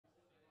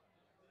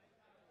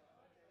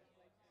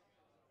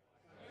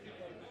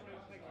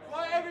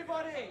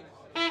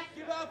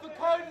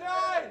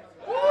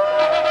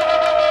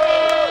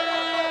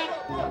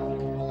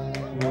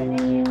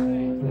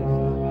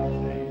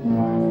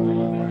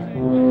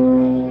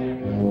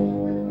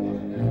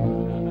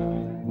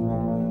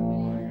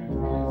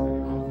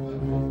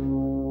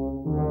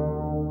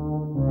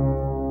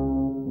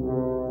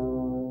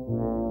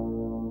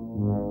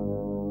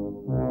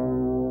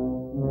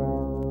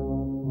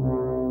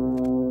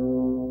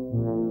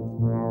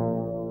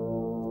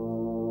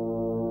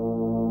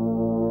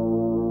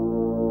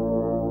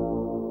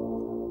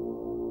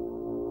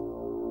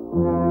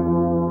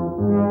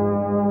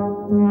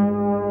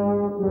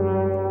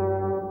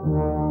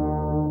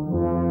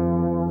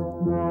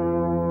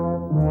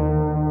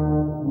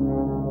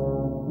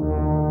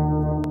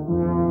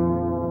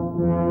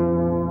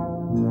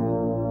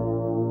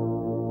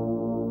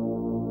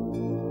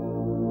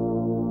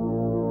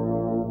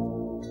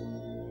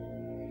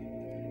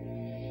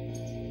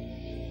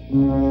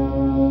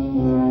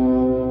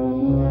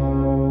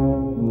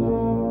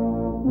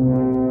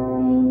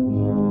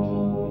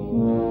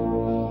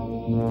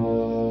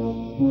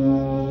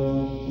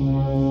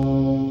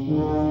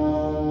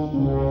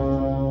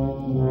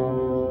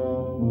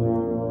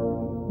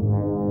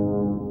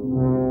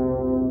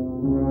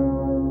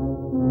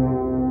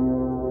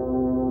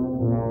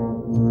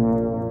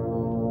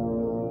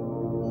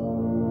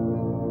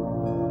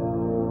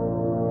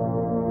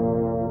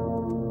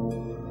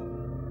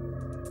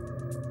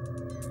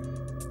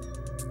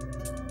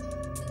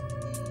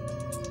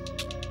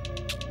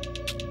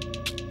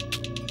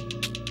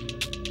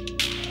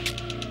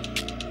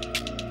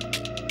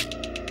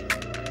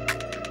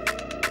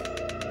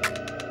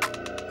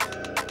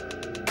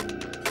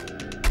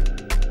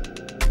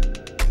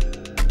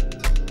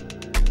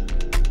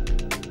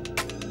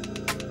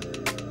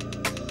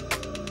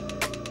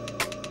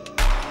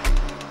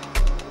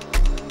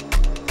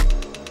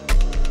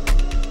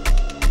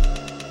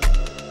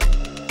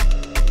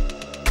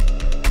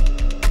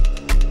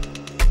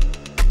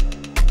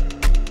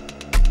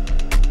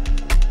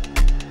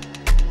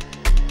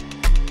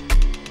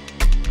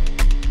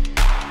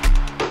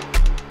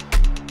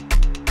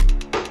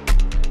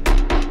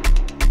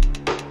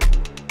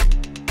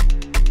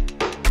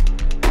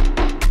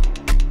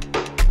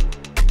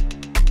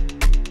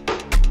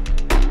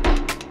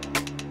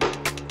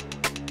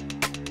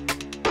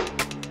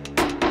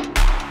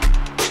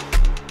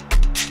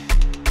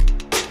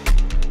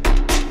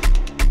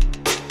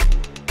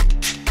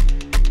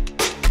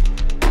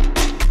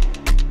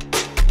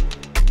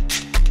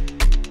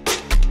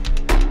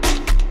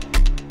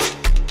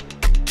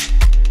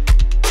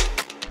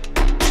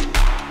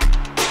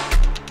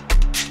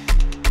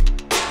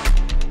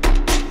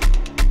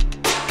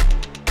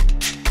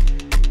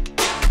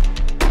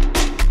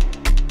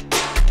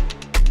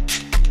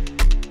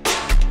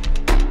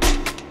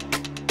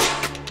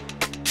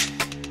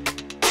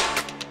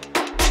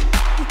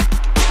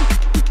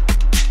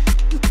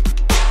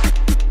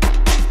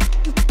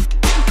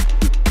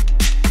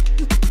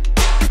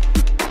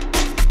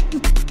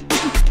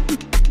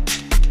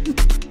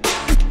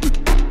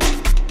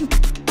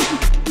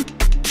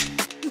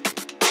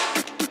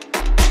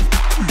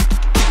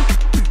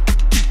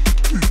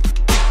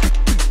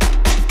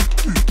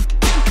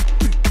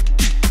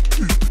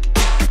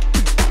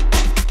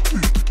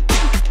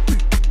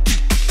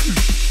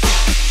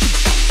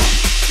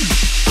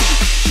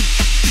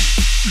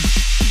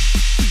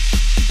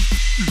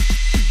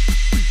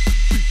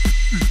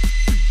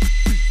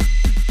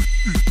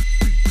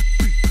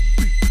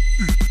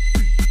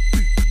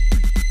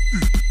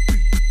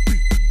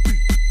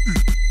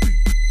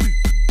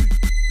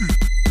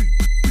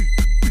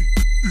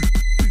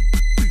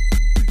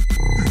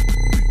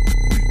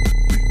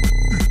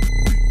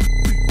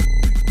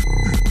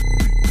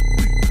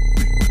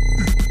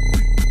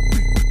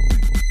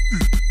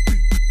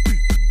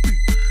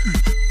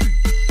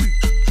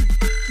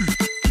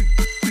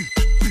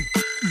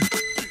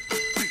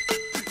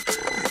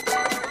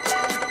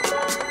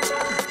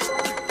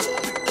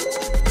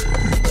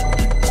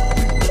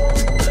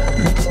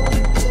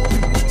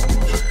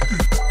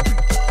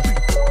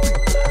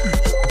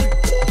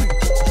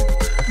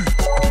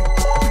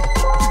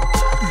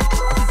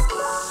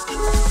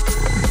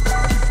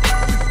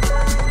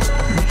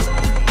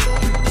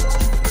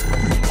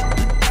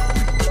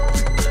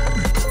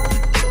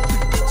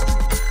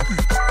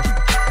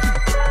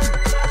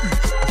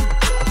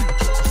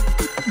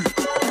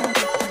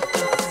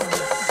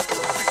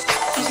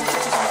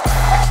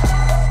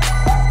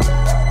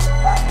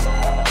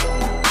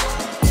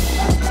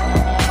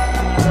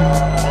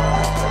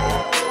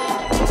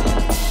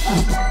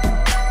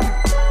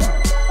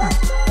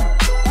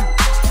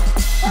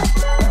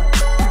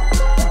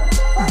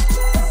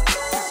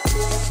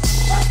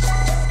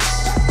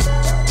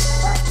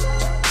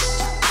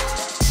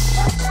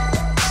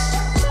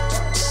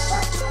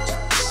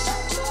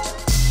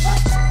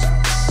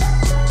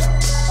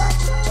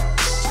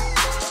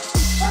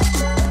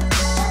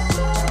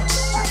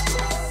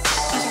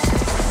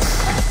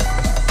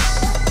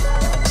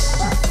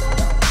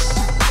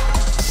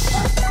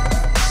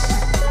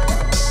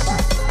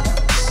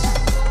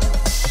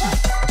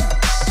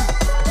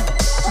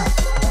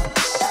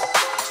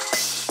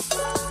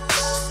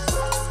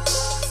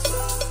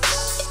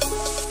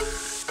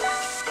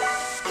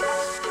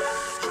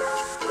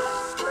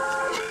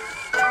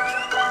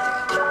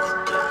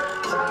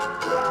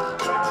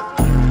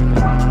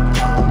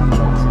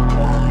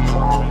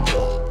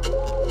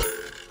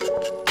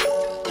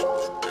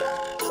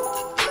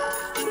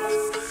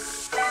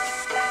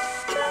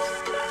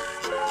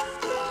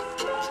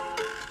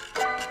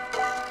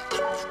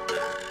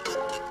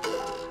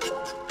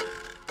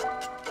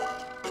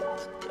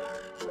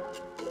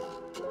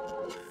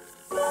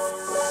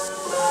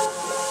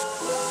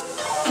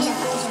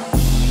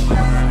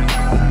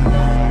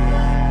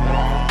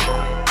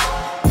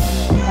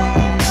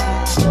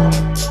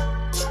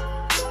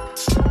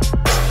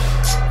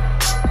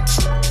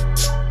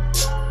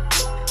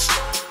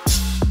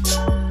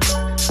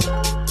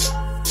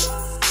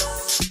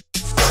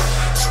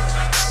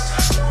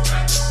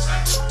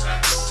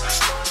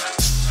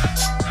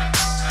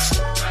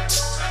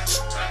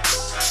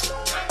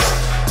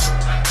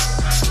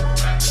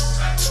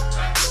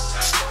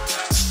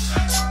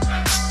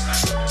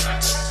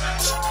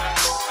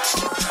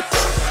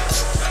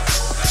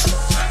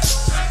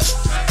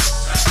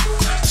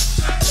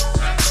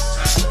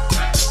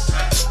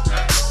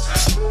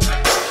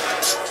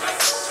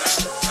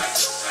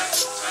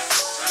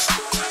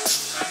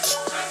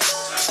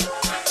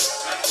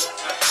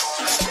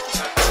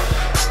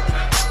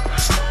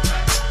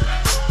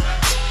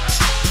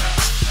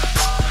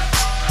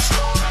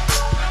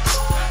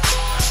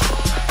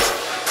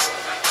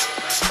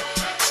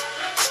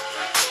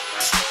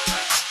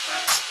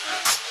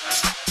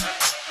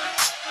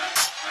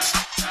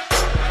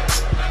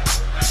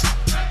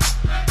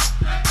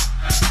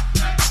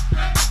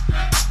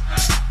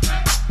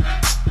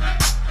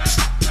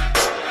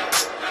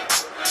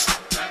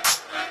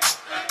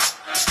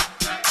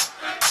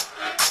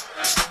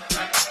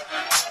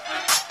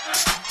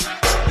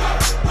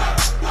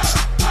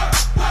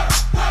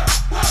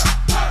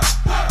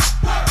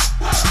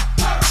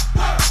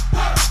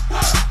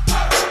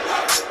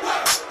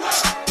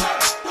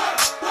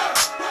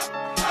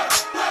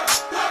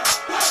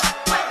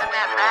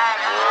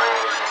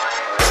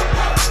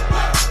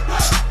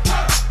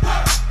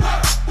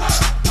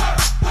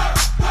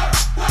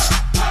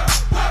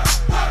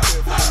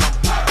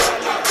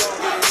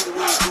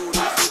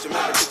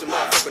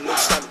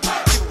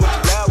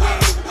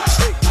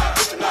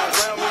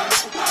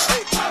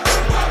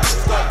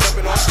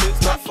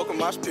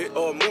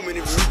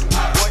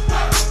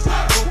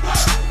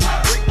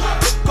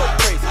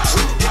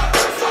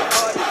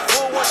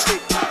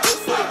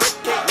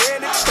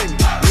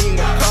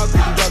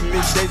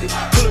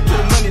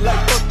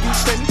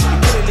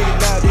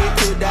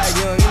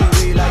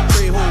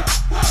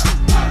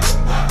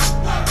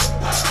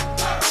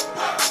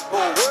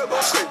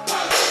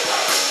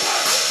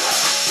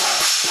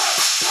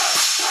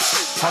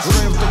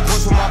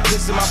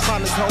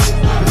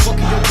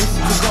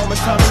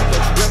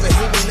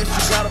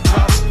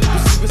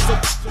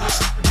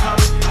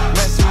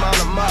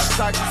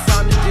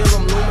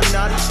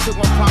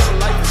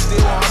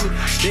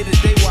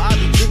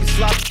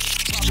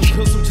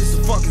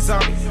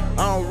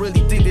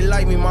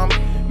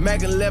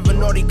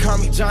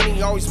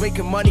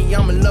Making money,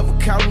 I'm in love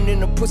with counting in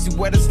the pussy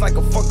wet, it's like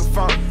a fucking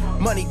fountain.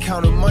 Money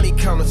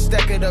counter,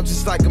 stack it up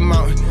just like a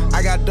mountain.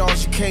 I got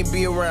dogs you can't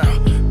be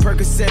around.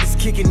 Percocet is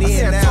kicking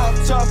in now.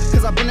 Tough,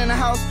 cause I've been in a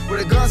house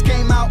where the guns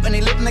came out and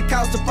they lived in the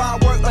couch to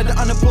find work like the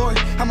unemployed.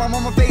 Had my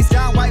mama face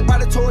down white by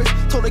the toys.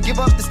 Told her give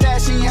up the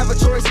stash, she ain't have a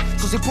choice.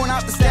 So she point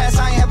out the stash,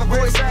 I ain't have a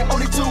voice.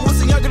 Only two,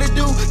 what's a younger to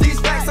do? These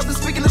facts, I've been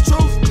speaking the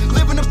truth,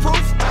 living the proof.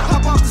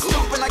 Hop off the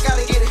stoop and I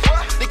gotta get it.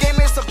 The game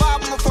ain't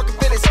survive, I'ma fucking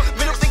finish.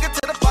 Middle finger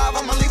to the five,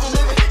 I'ma leave them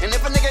living. And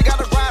if a nigga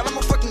got a ride,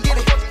 I'ma fucking get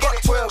it. Fuck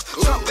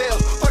 12, Trump Bell,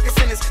 fucking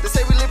sentence. They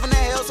say we live in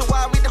the hell, so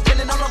why we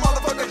depending on a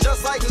motherfucker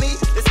just like me?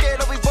 They scared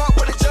that we bought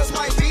what it just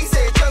might be.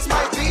 Say it just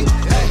might be.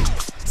 Hey,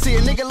 see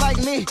a nigga like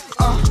me,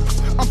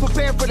 I'm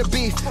prepared for the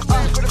beef.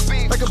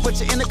 Like a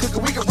butcher in the cooker,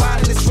 we can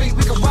ride in the street,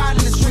 we can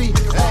ride in the street.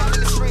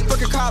 Hey,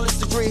 fuck a college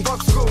degree,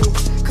 fuck school,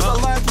 cause I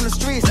learned from the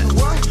streets.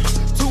 What?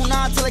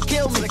 2-9 till they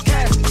kill me.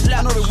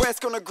 I know the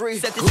rest gonna agree.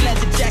 Set this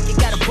leather jacket,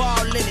 got a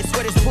ball in it.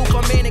 Swear this booth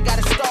I'm in, it got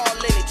a stall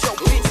in it. Yo,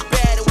 bitch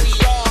bad and we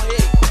all hit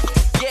it.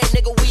 Yeah,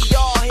 nigga, we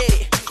all hit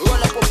it. Roll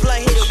up a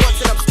blunt, hit it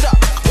once and I'm stuck.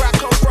 Where I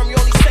come from, you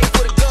only safe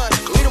for the gun.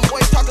 Leave them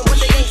boys talking when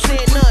they ain't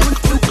saying none.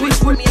 New bitch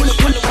with me and they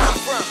wonder where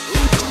I'm from.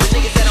 The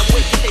niggas that I'm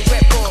with, they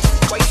rap on.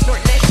 Why you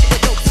snorting that shit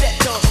that don't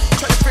set on?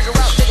 Trying to figure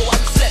out, nigga, why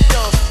you slept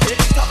on. And if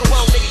you talking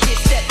wrong, nigga,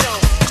 get stepped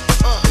on.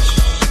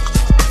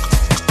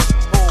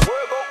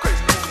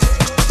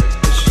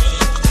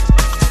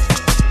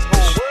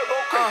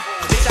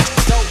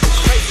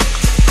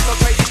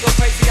 Go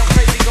crazy, I'm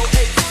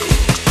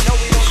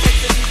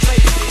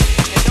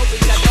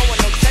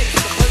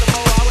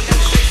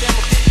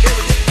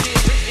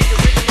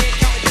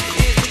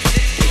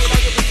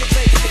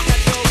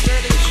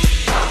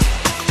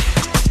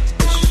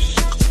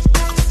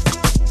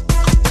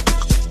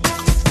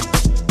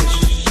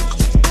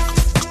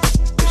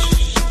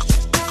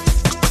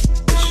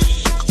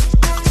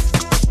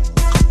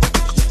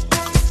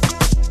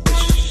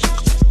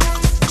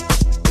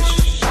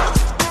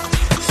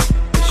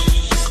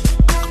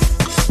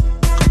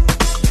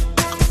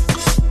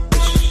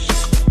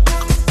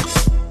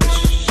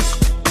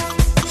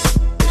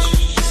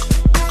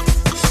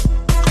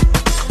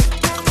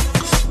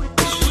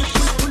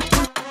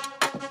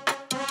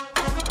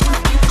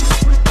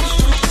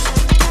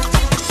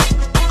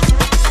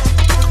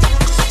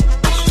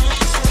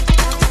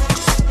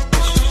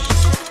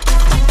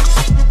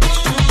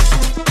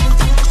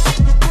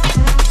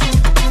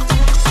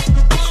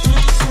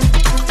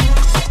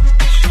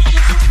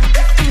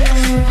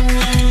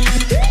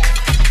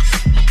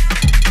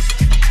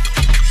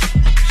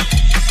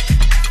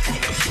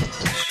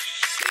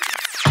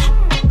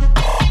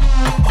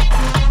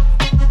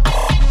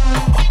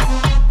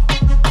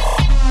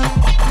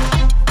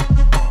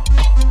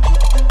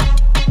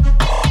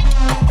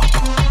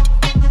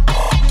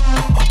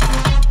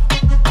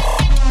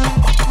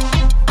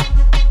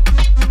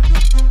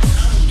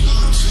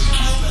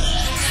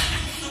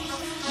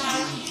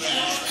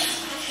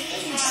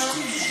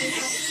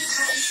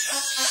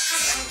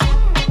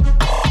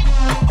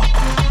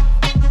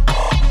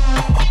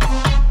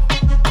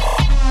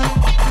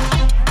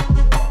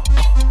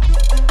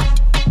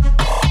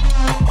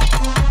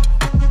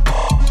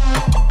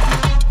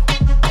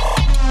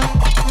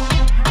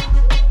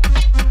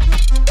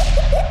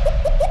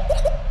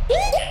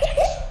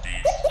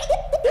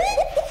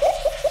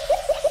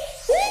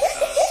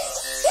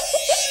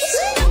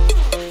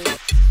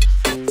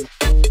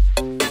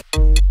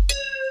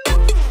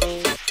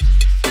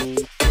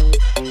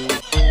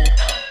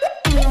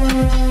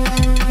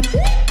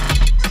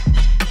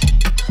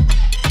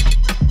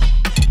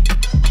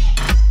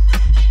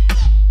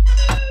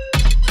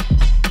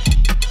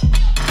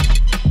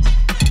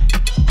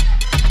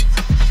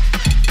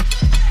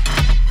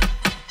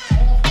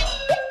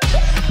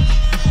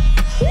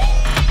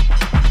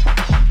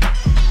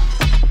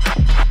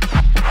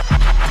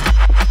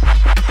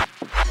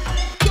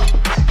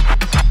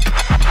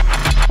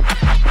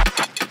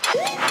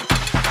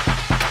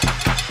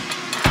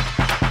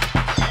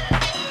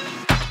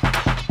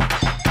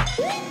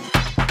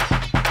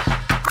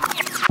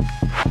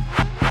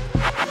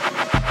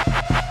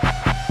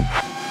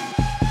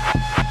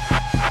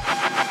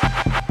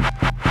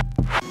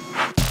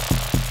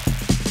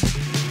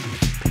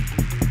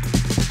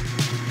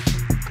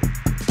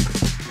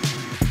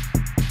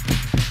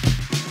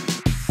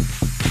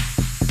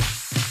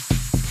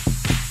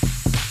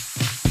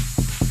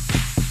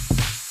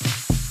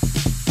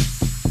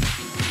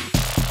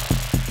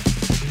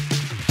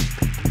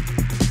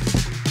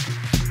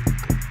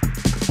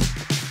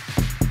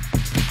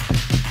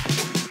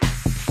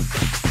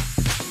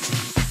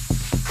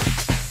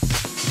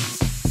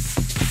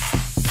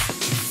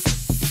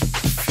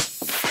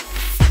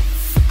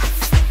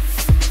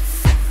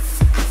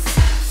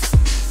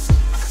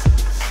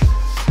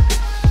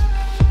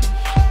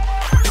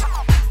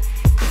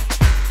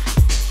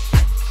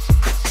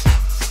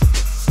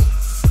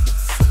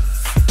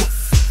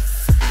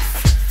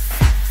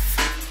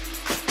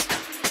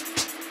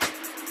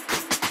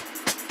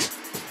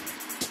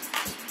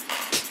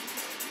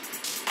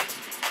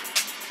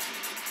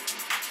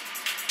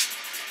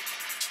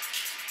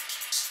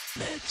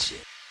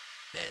Magic.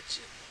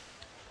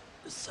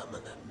 Some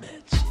of the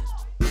magic.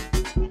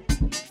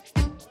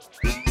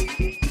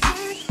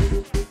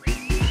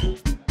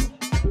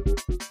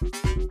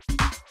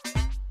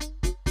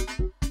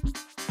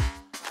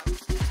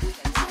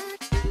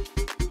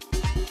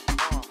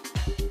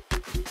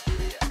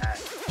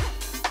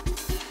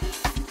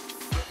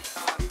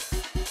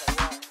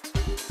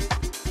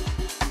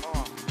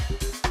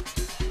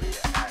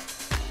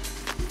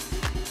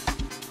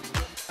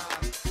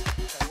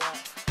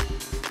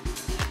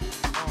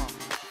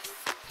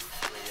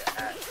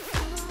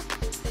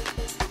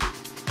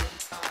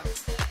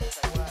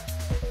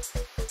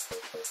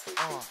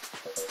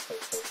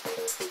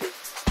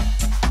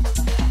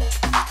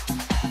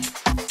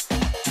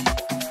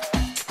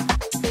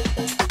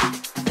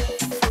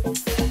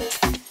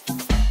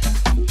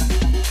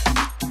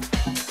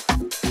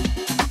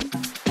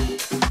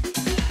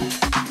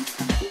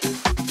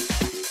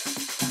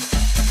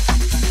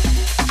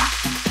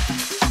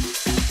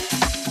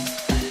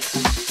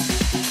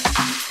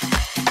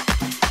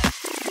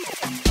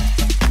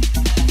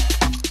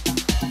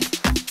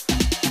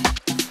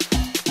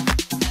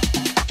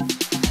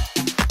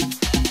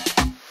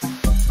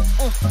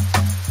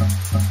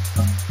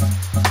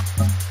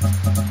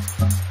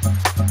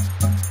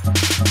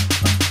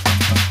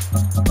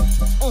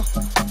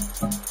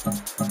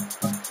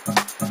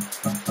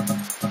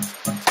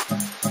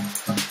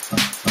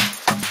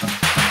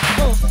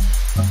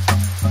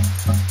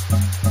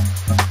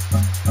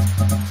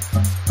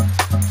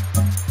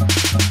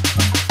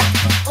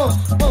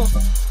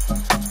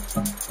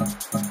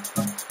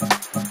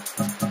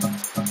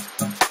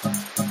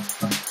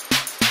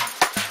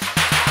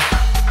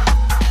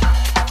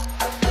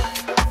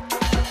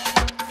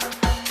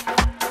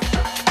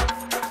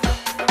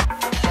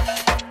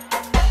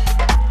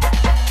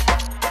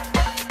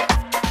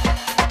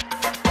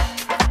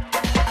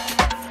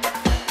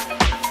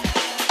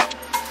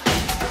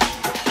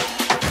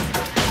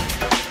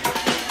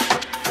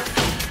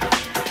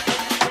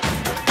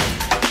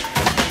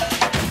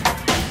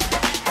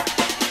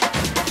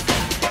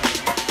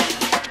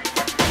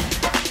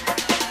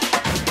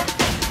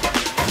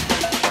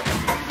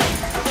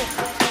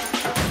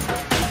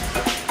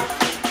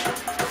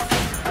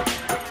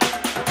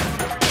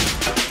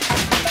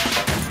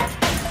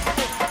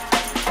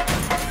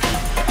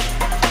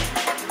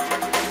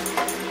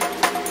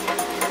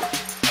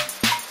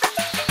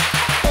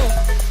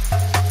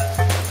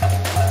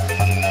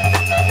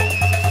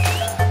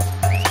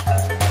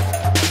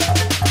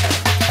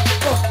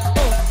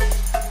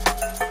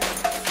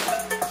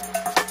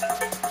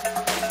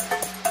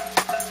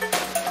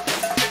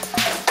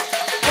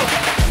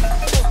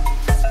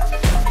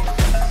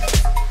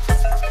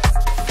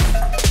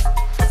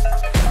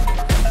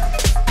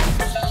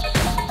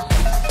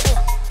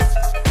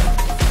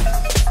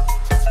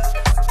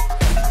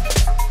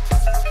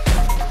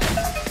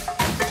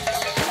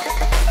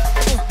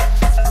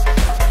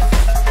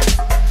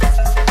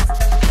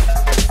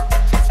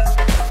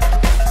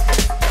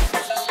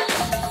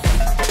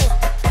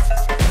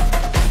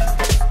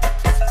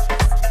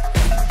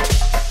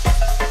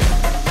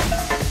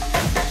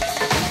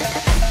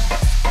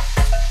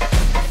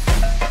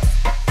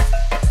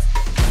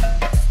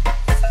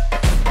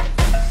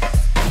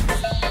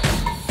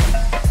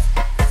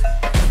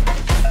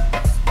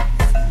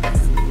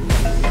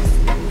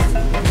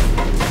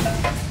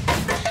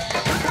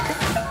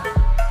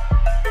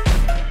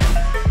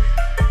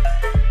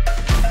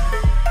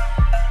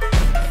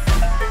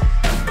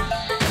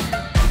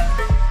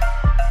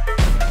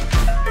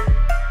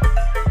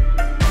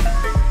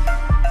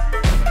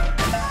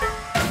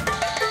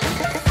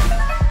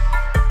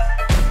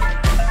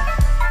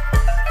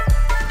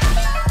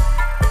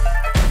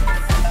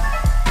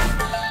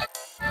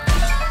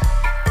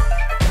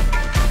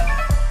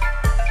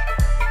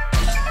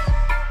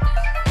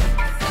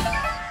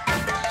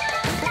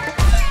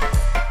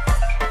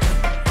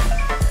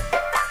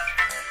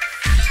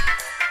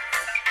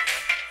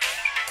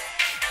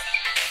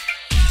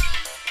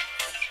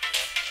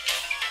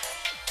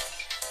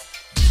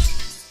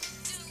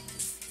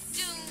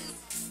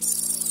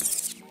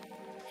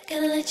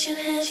 Gonna let you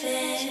have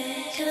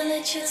it, gonna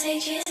let you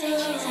take it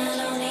home. I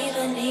don't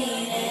even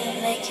need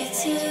it like you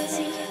do.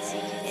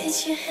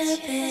 It's your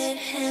habit.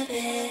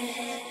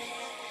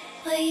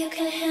 Well, you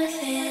can have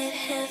it.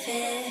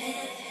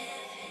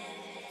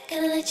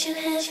 Gonna let you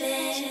have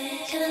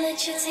it, gonna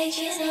let you take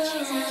it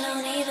home. I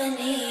don't even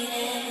need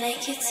it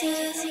like you do.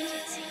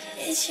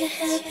 It's your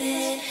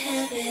habit.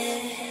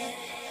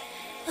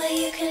 Well,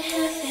 you can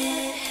have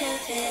it.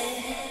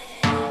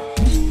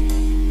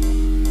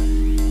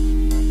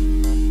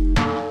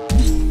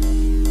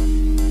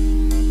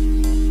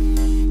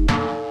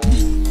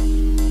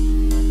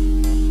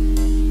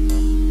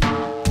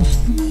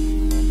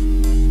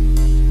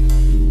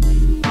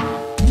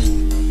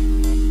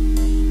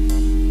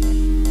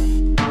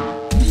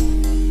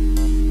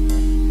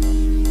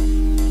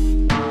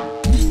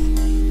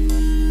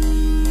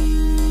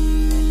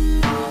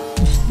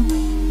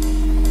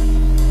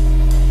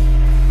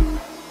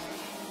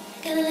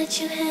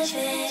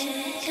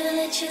 Gonna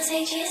let you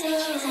take it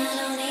home. I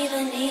don't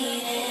even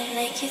need it.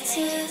 Like you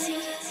to.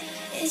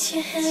 It's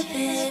your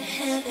habit.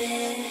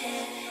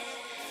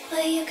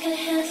 Well, you can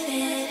have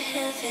it.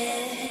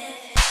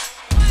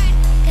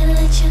 Gonna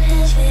let you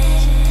have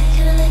it.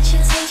 Gonna let you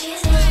take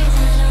it home.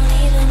 I don't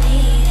even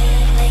need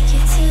it. Like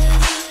you to.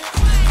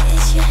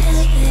 It's your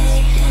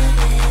habit.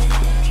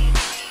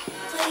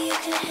 Well, you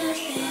can have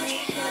it.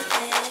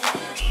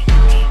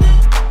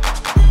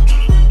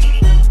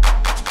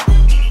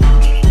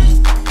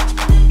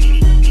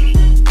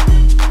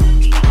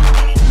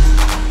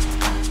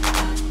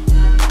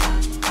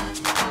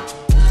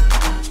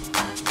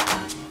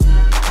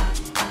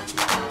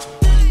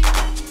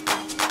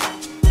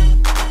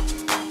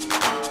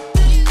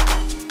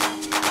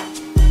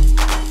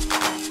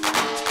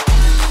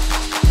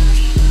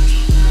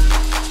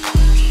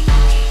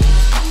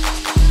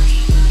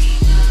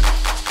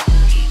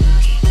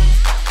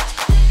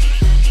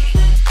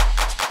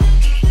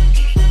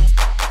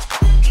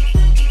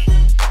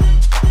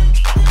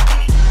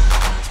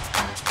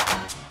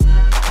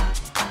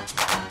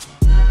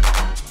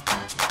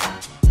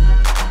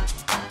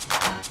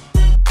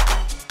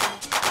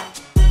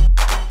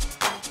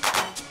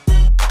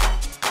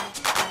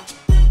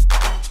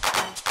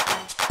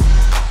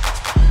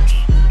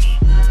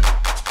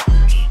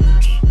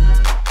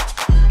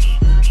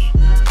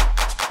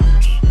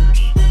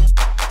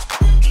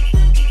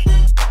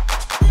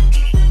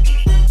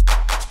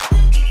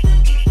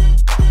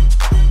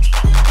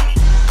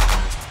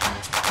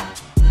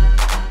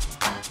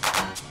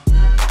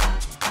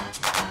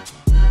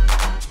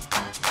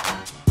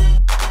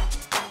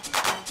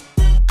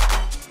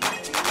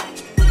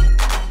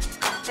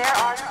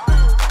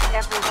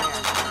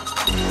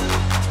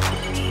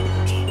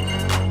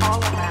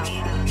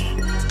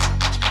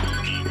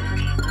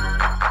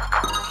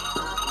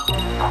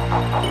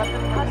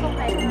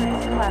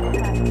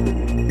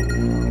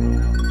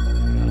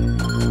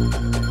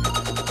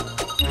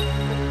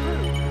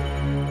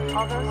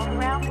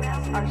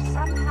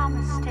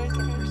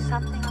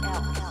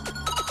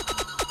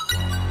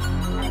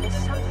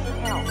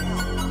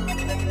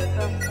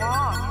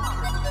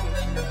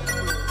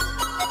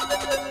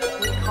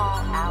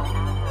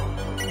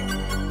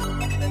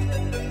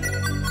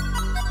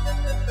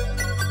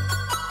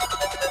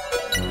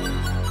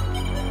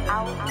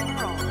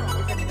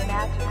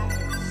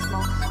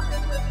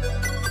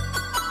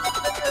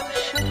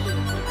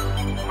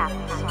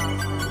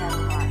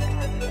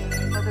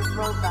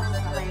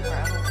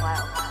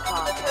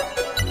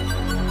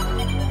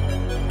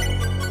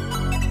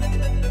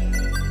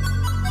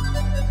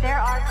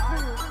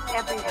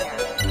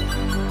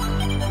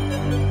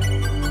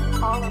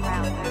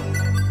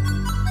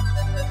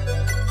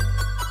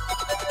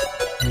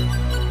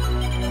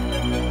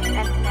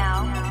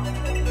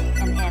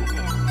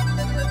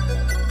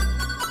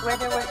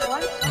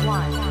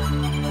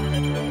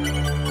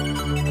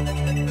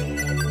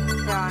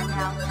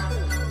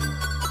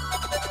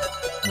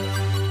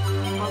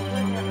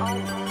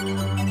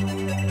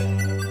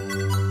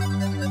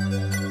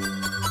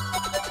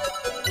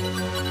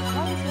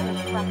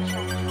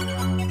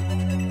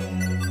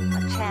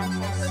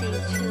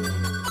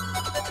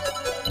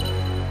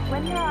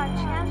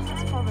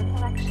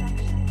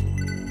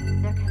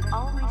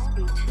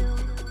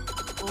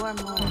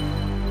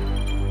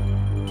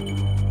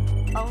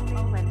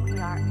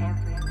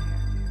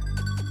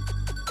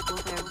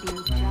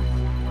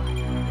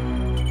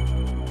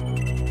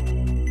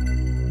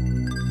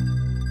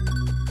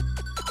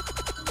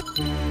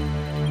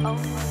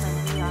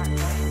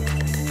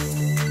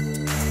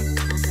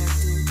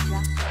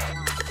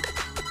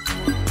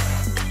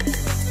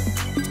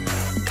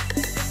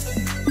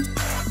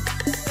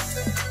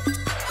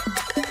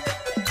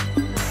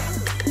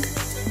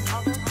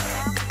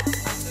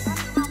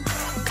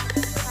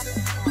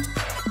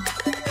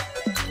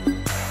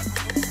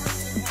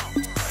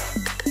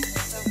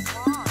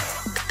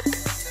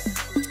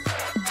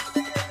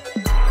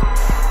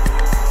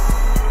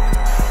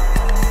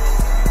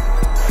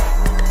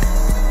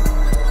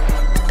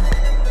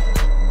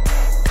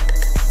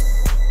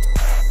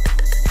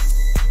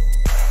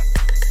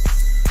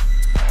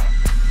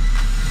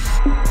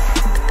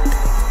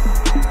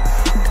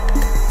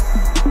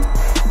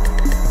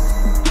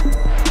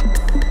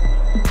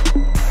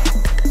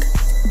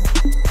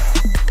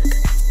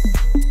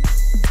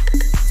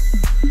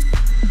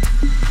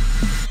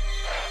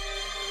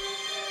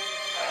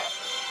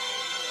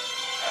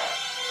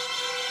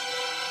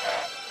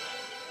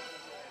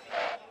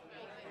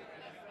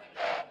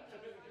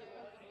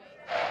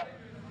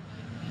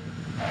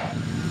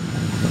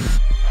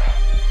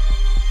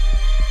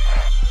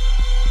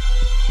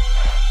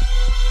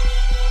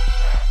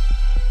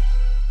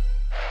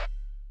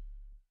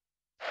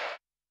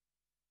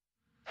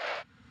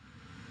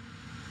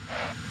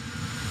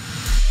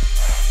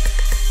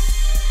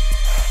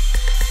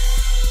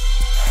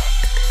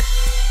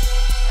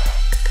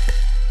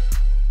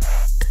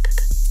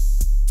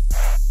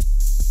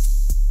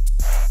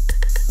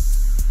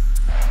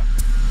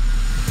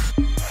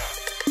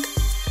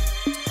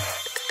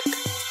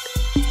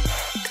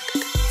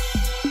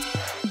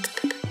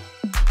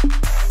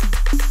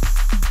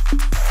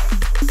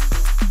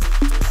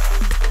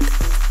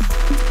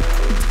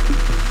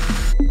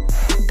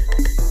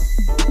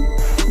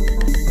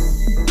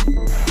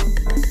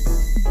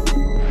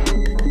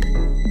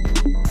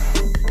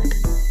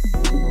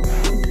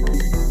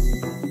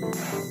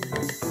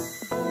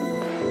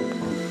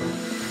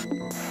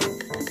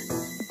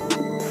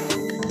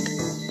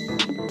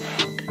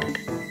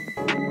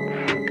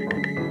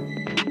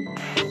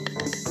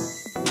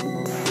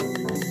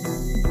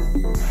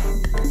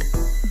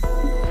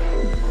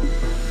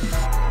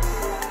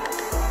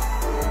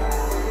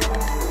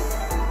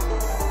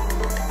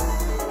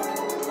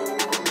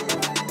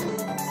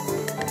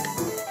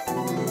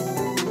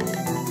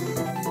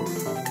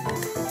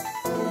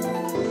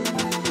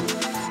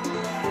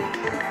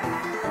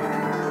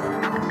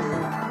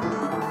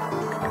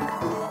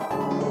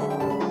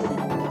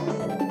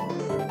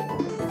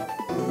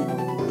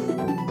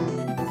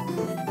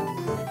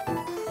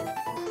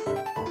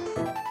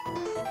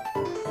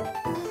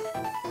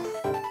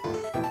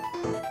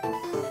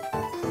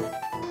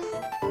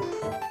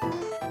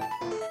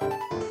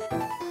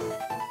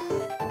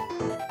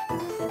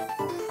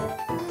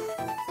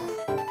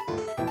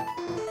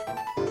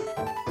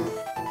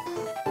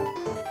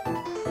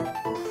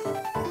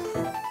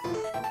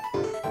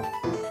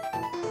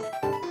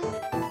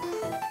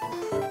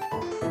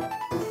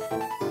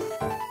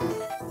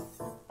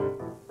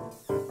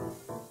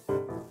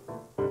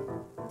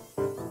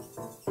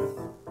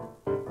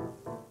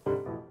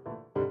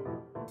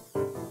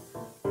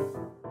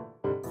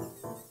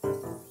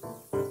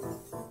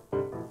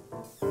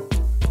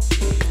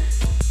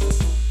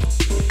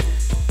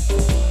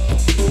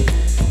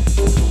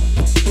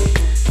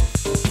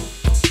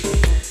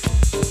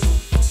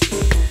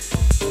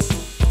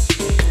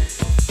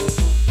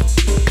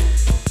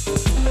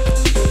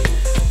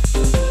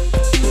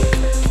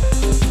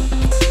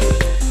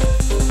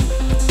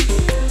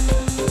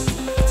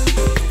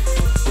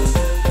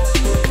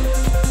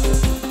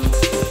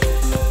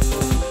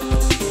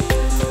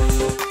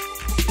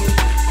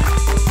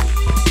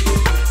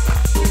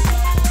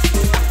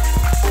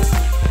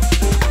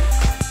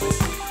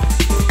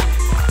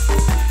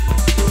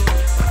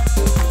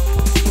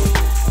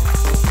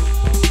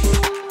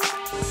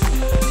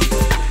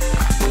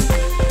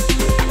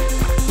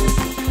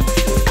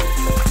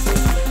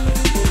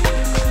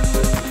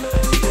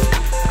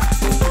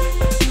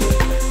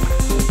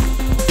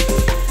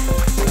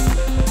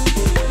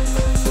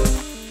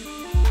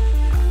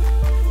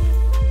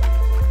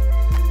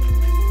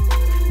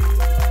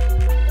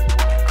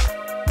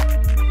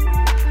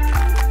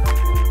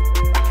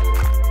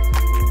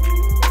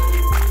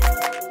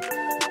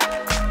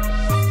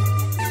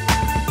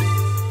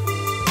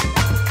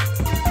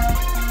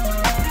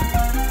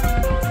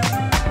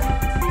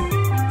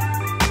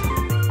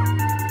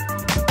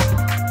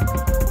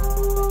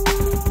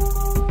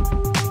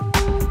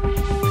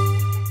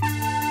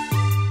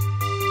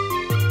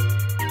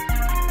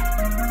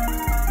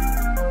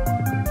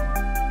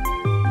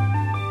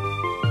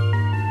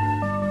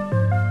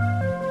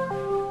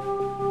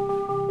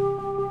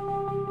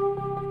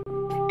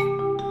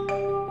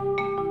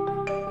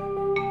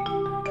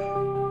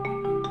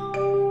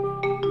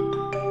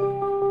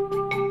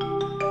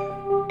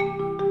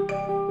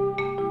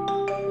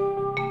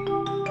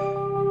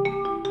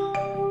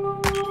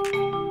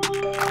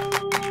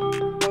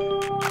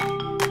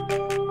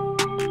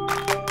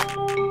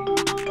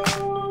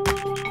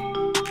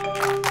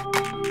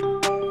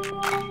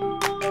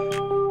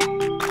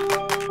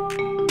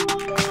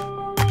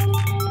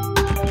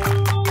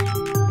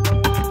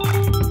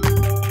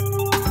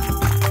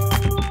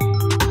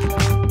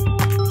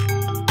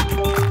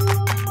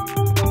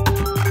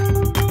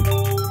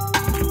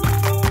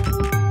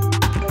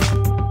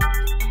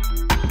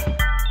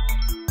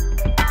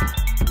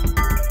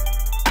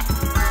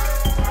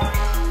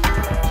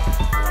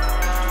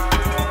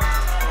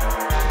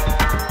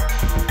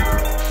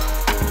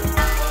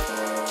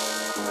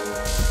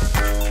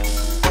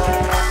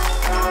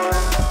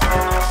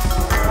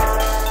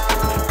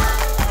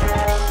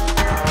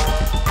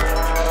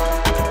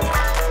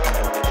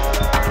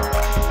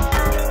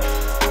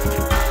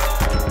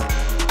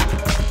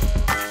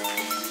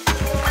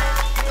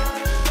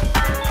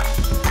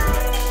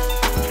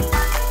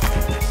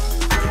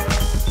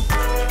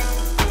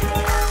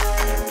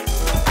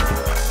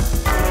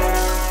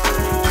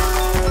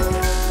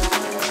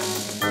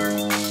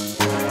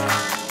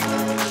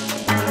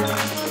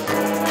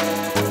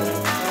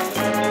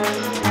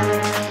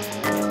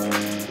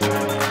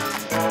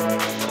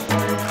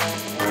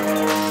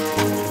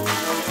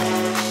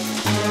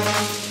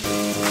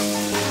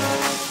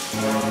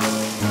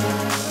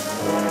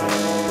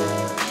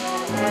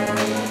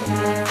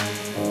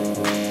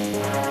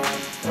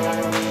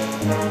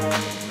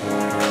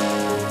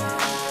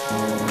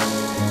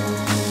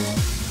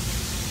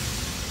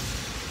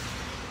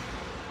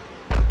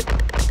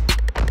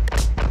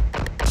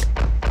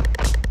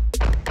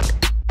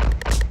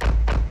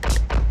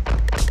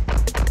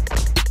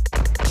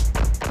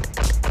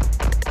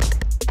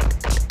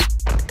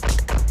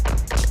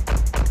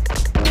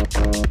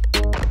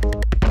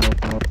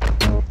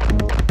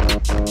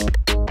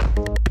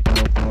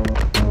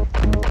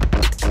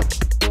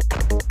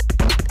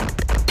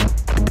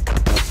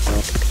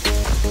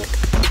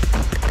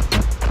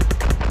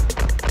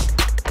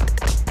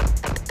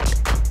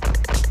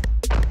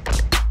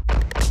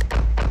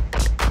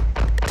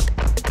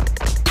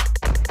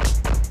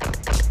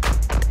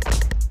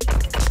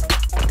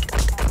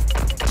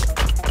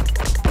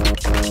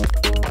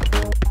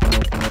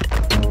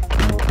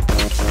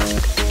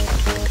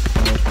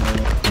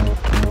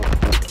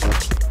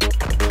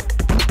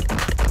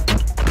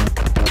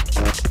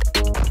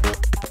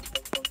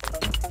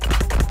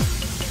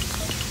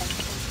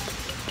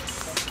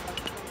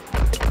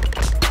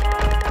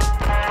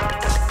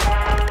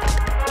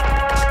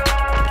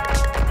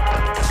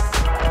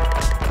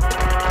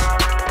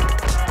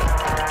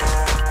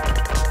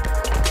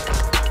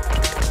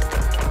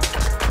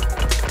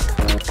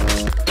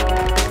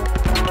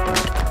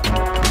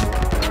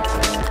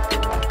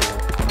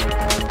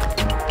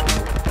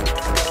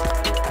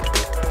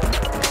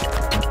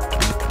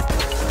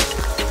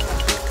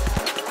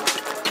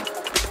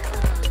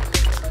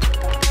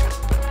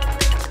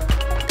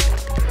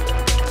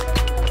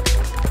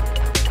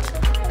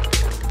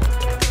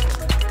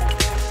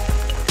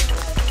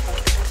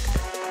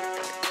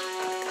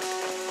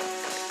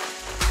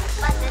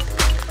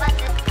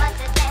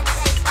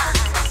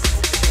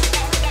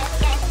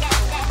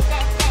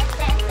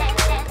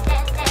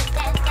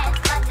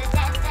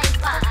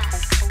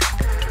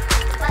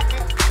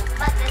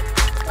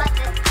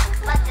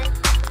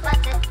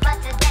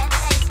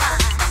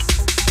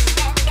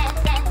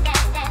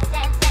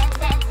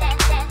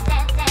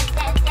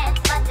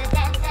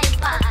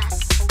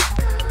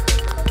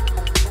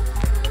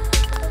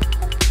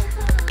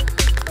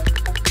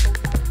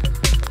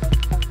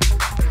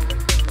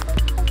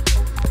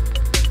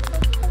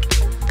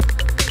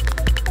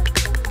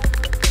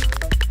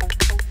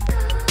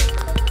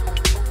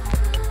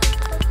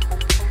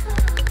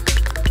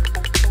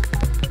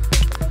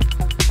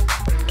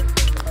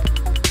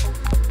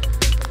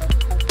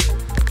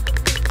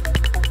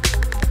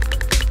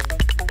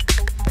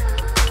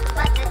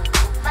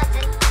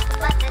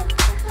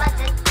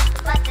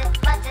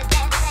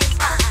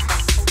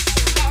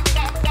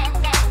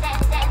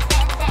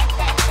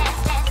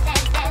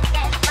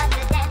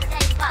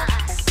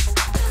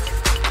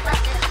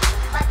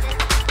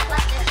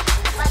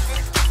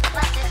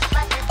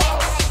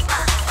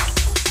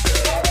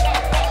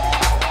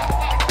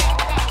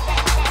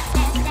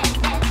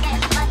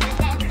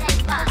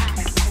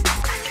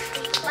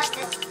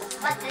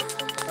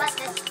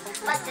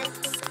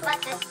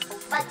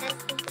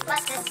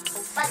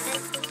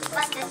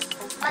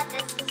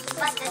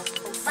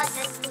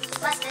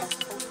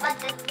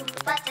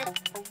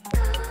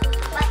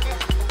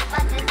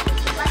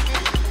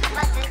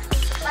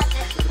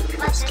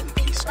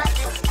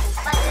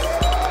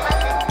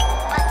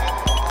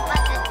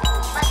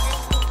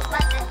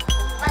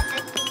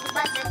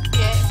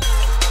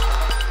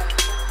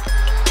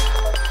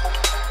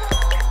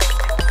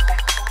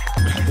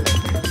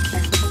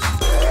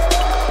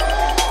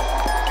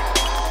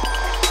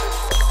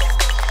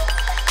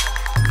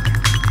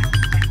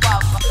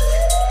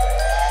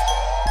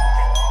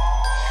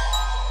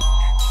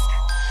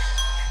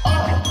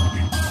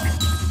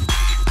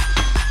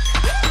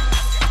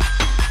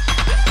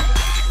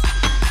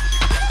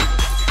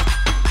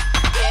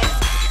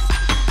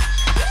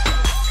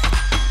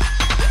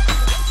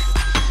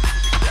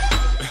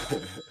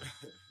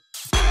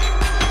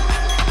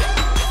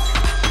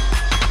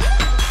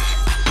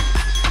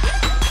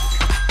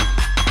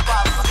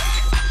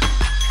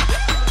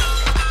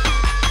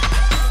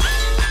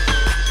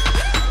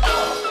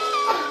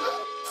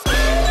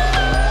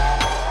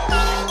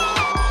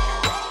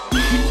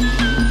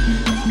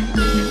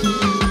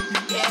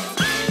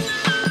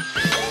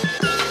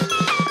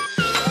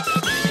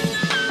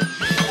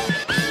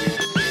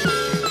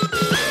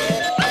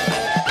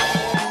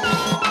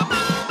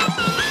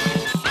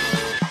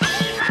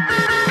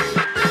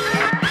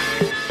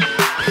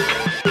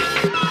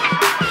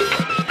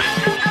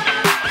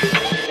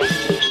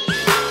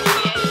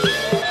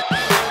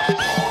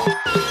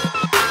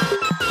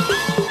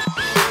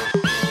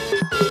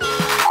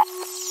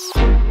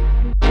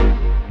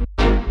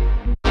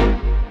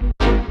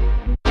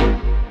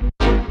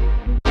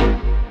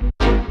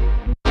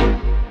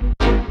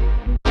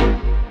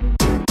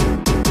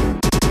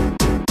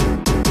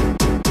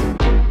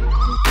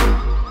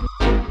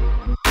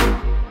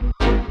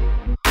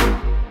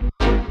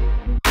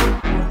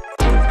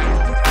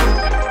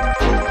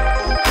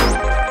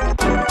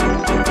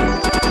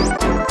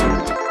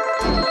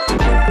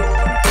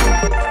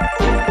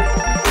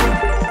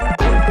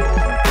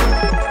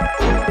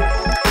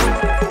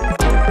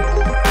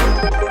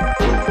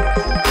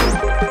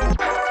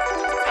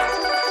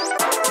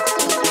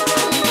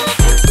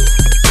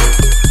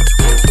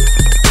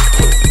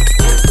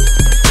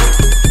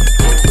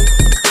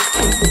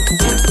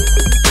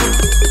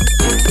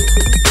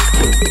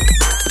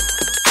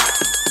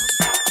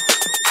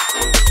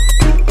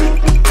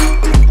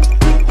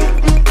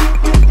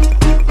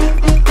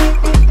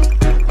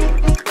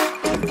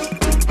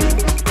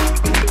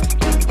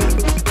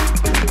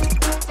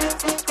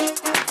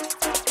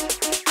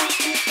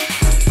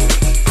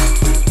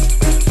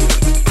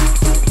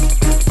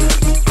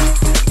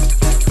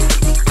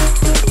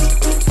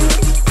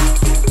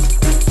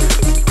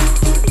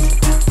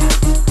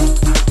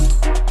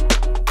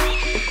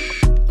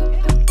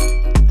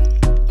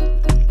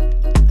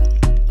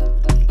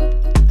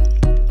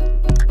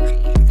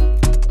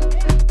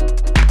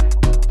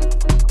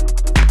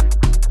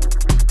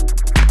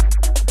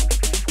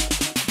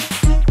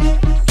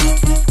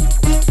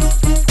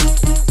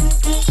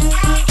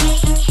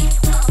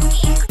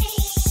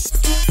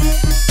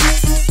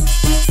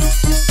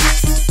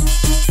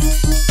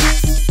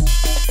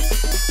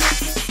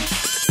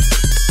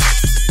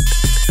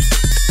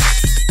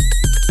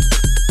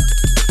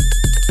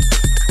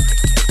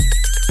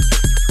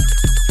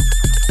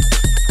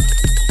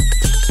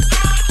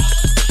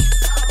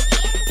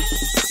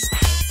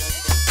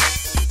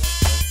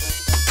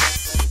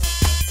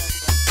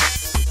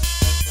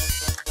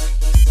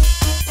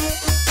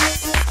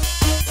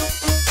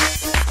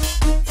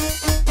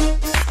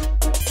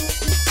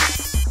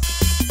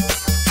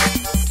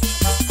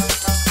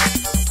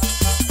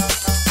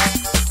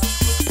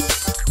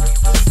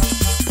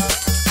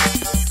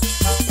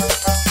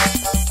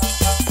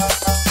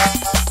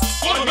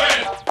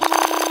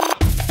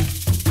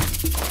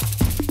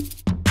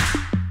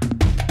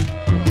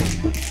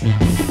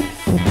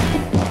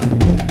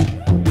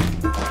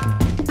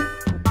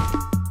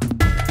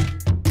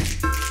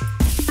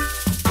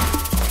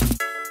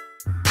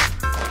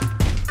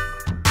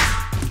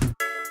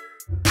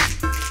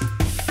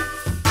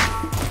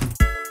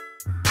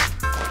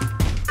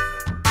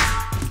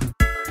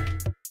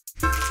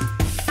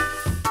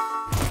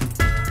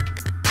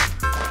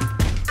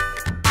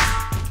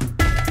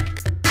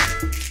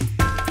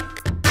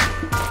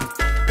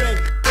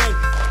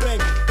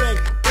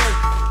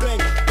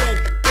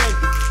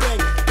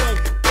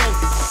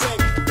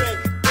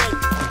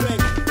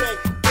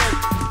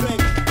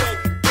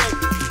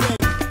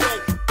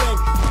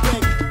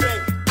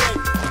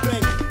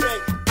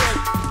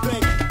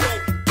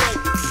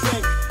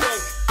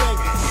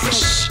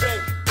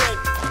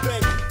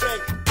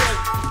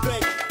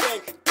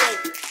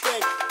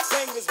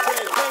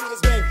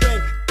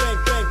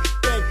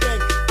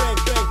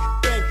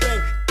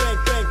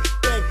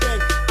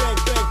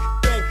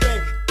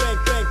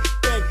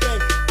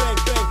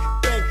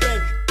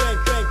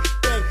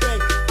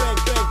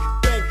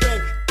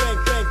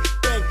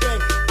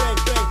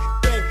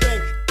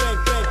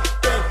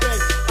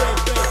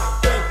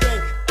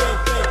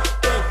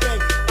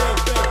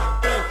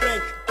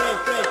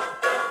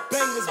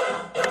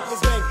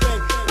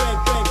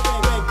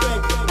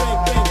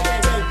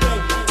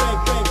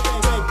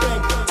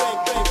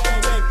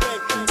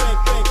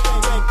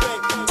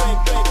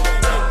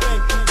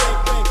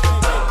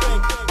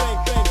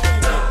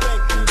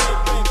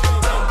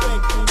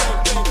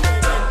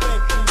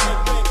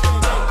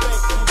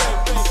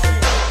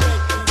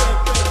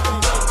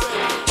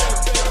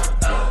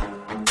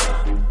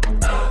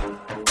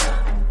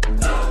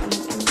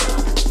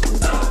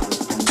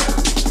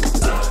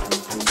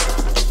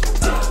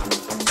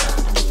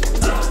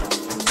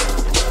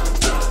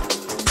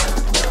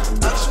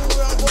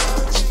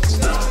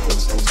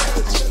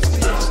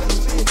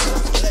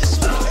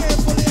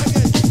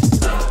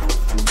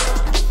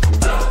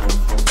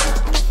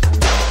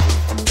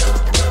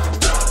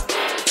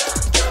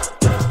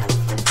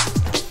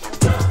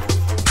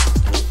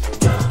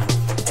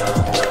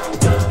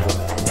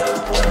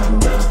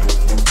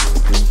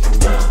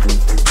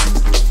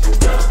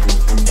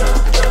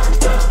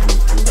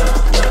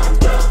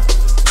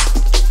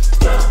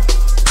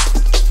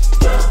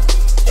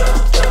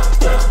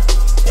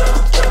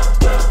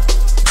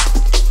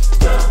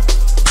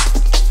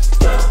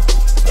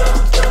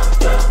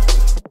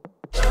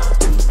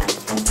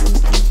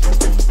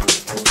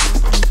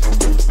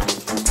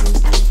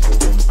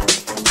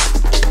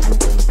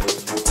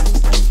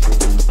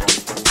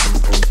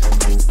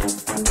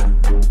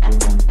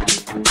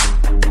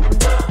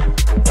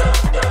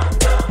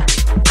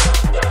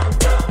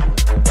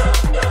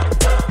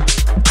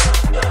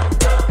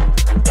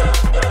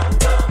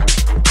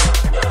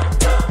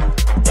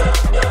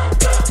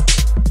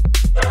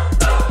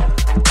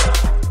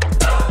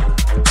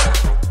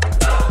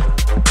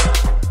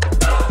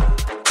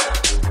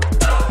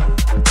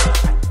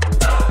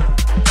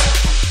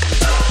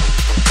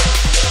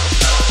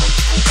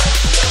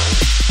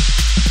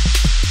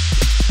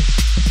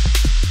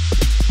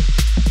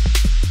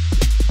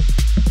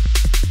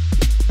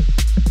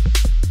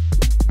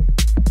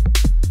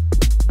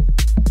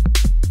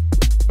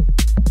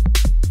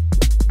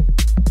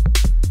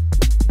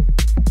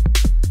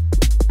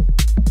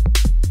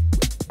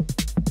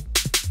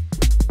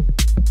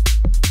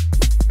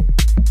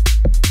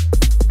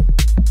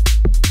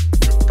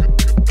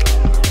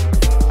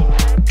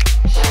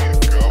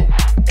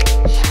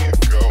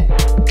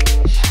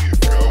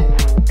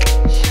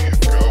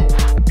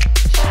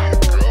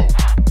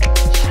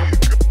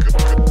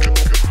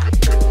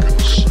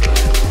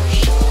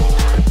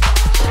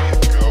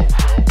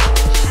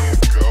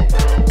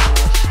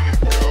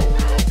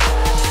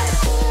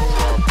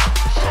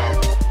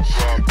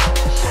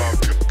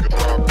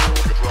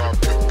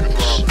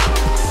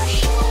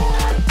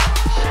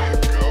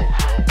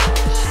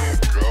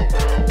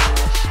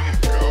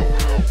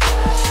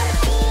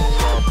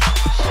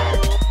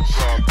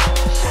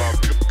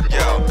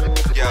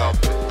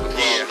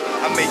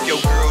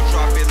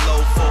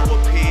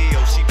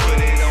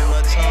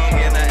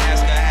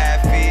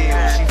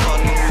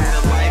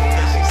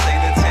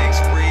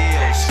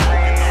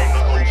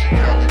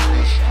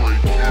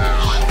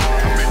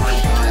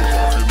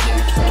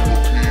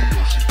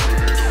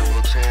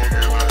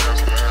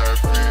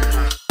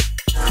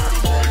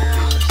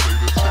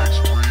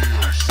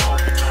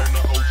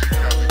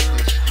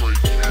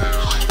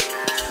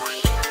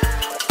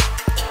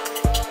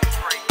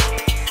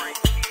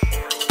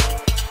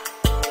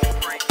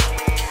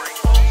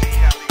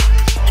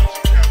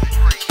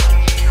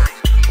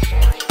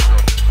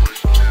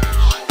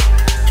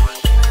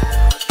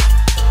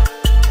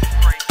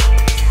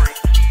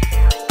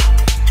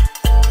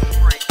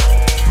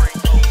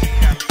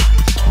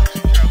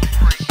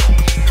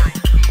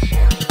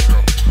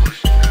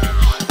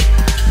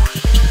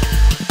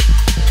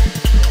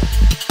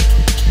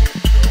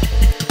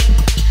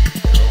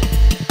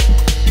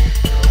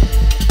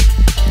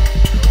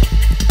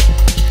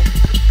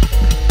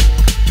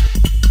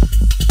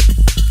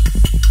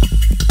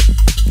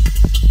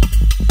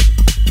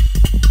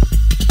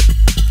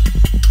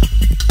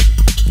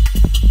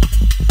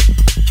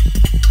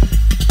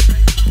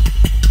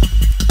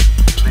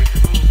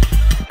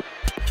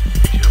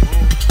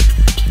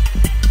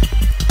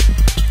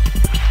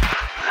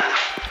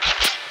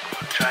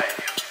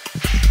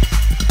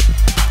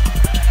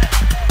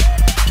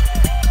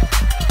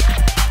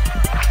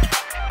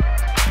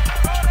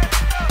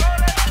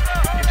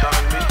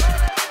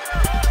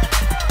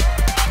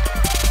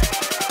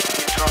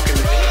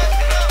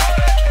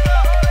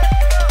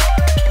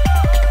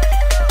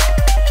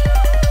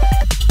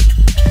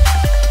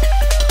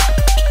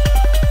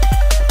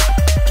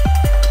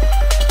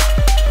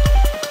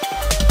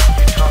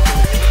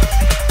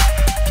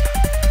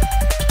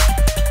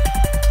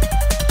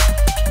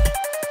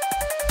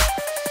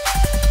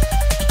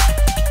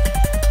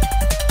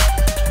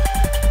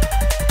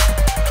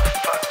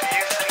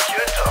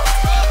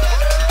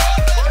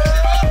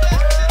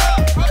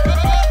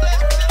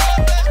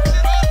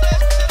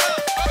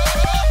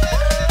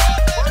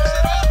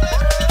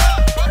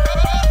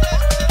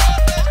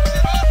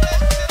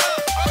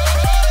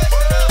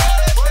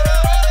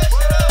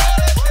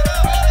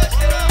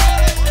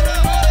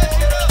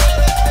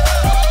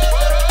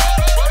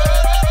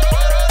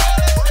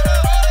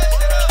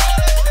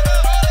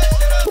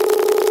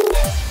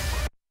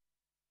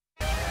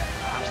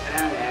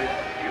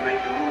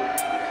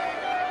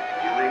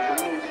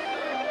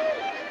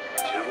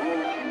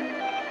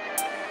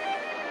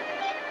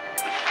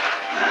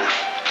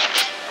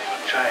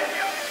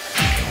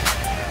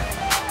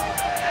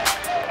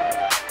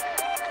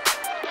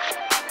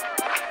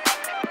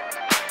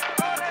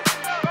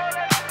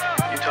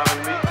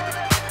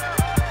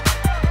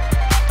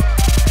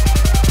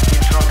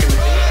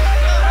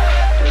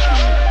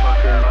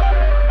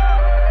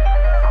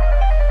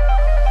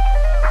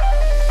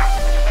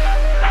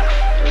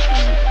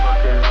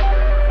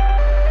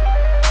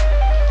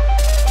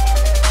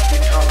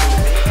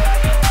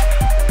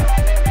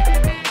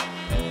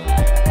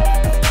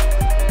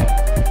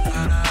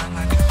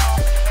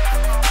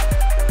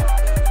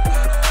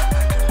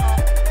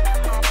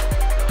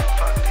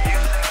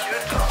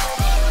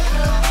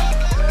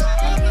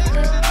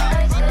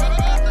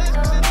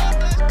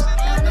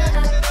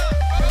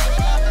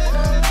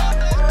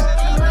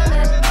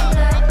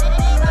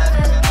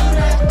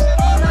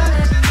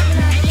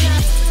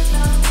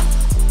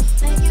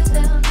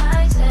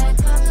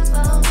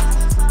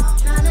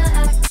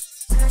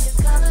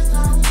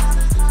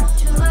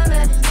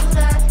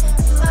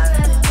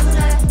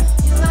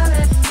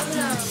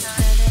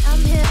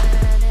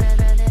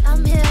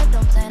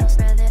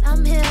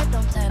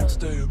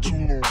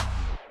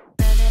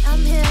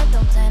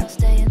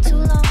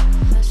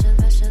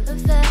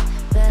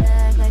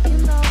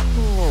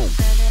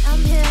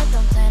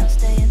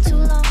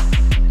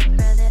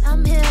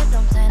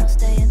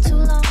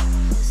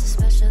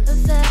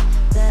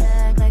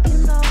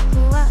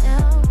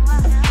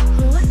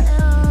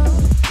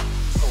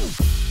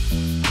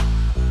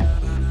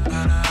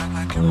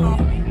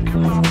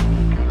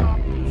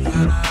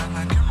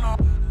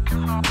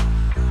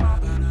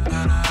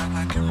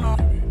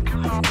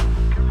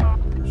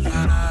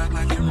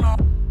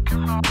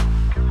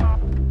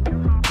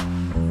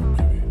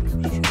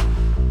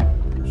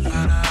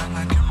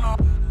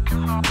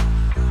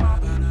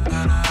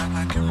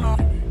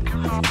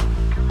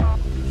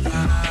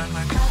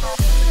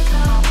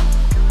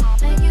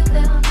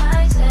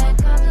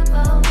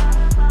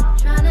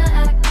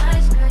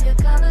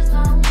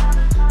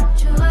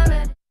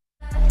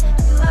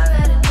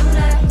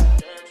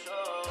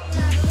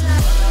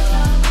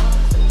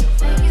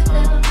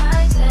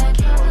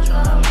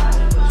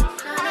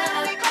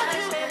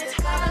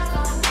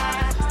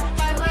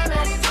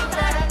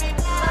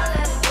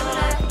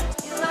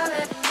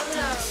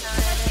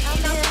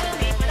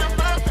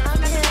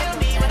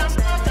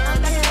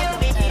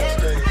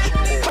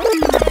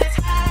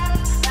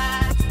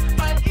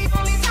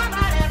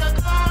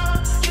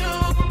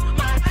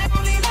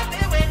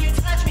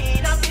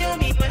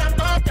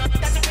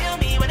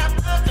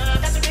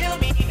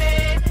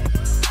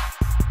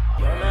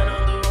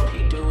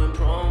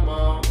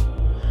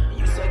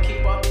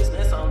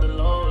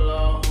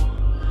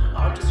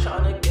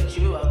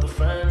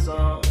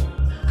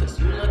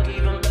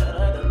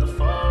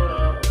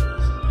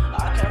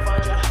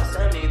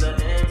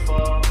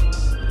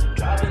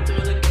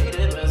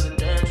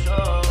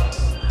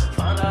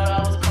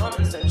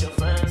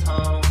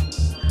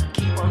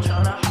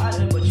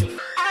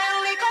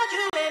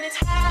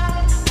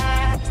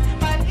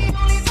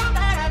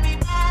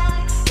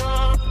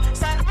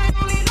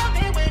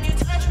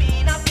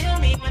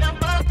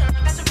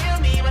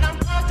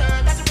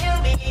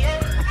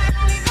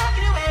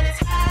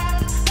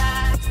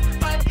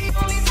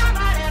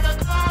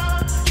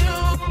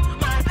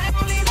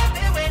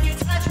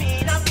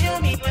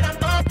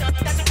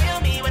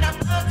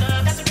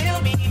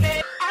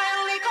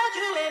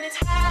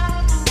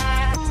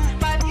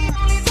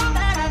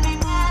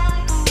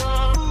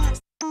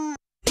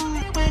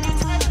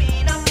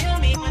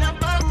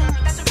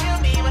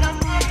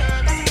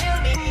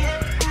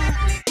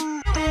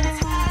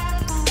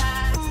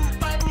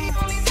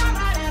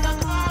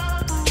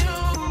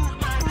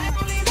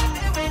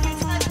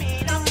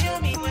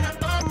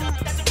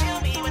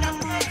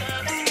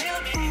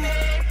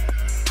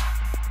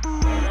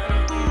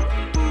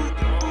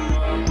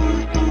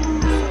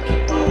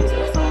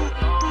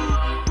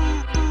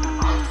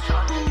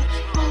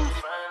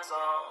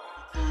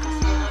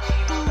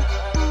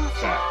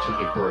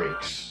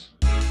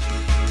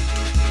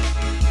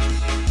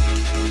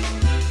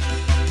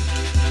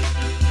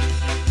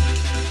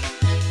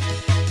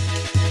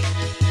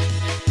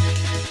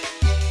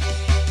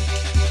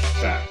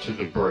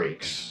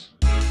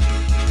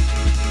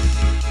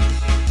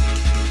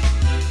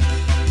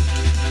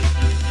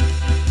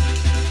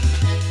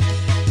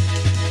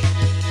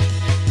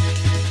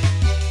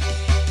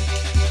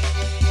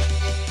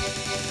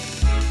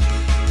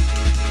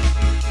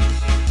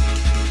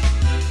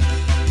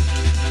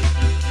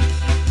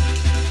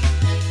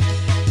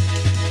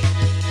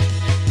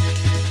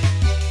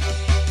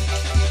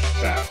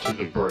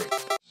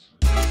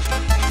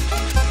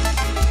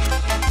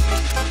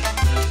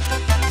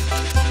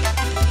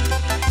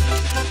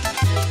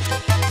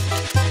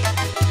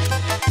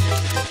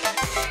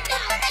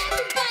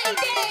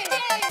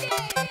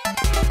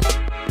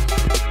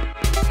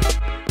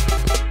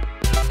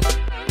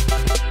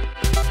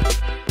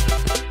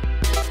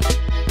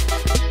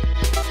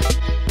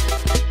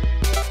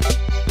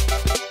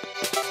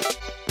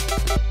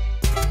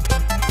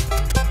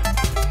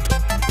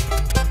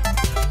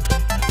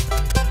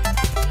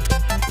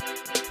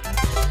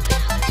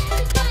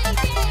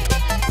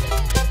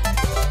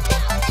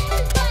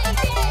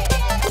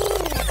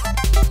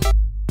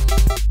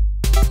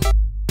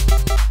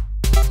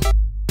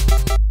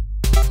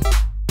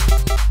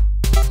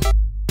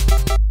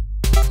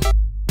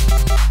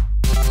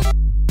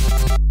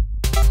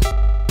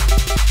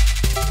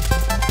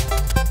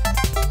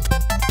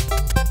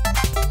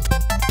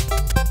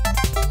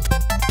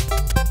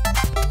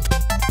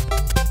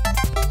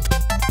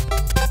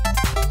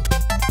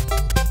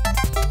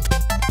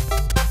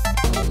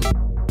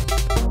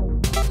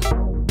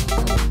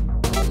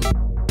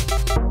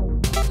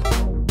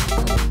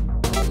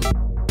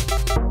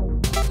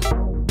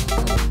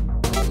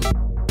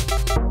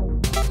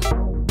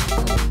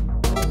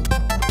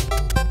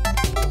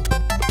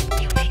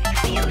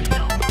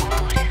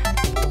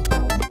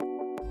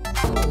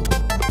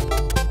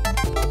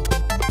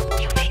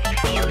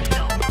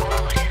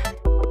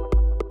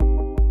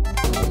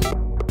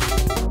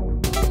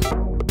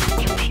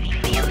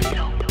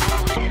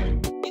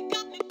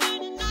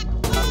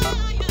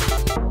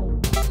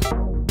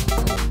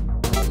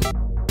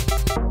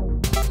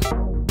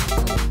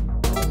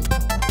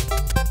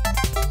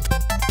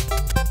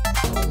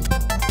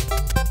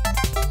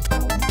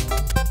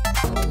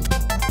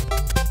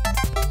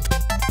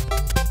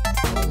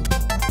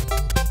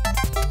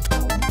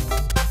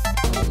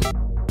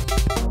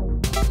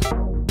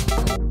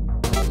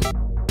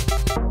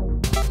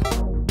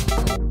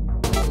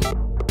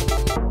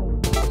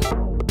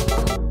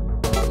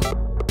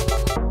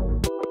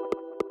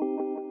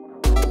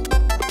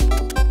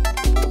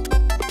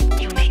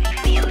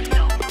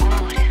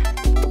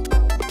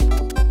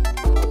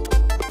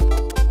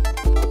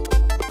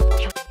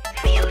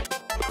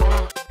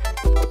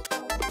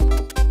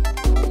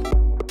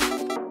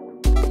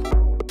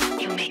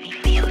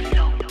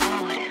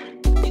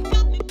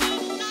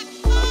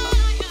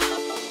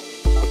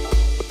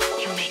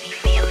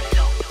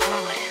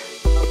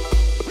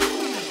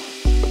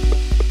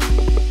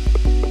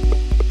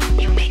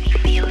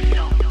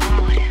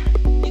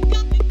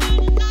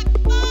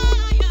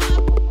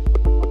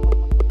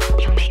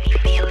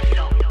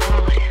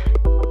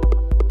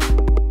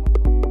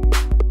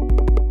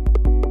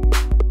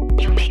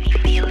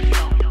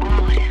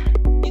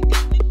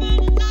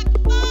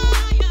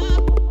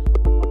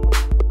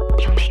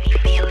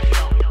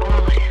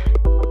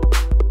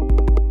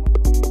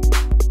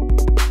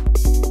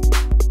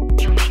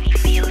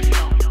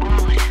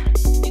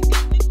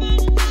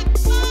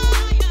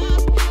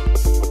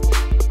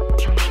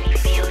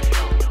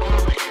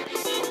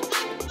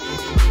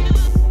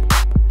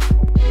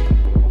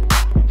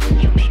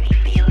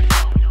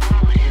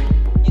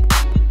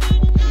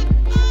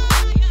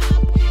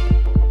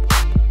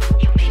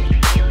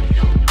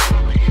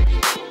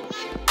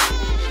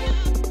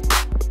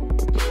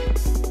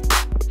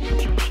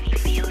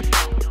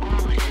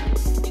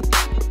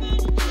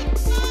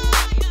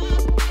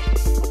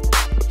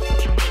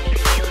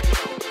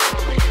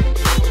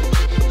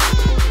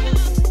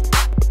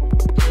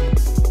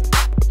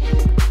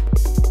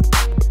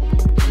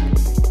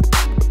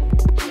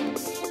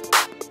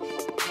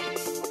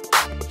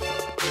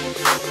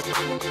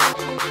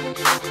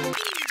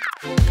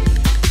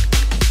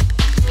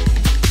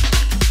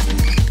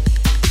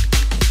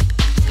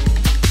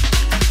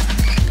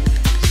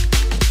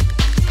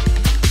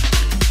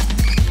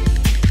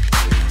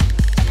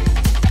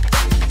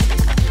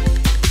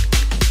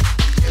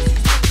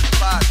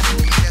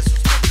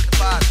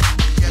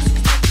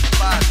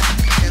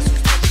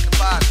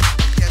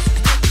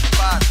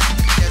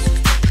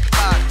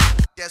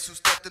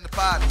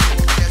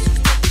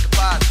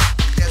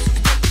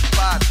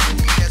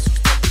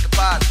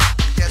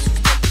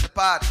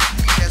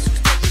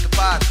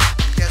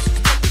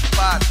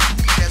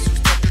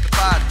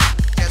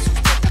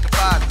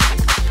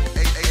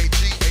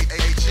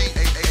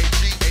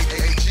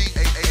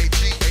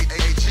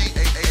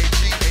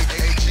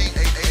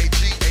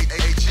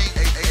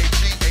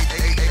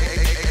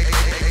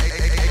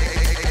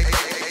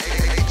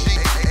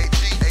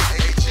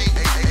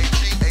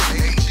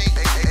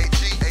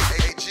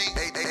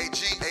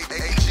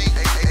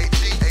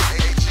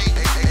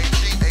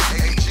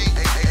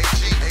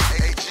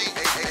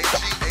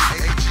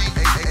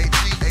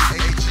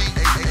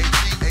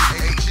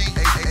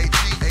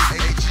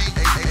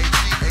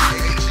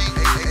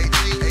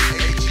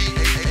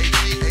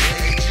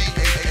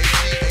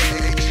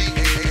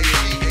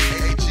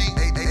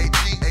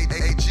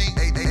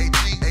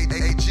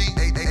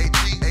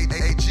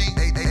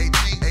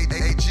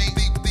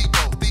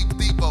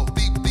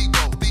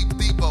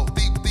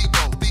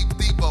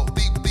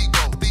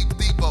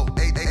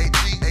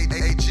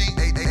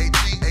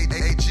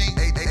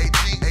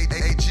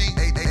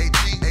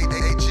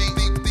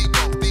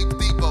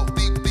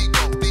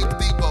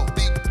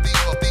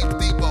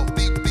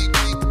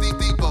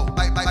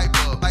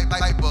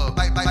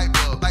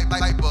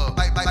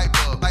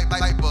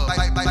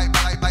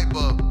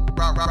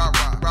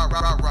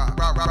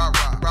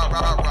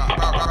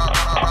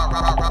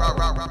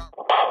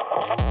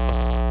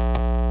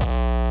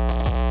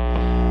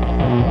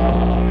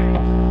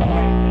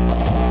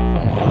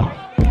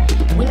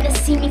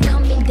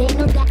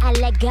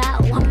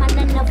 Lego. I'm on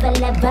another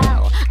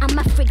level. I'm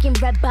a freaking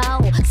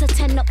rebel. So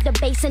turn up the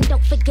bass and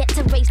don't forget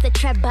to raise the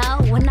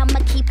treble. And I'ma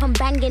keep on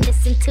banging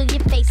this until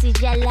your face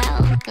is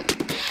yellow.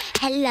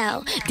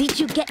 Hello, did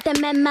you get the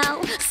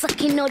memo?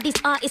 Sucking all these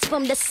artists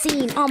from the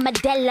scene,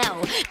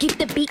 armadillo. Give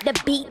the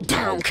beat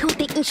down, kill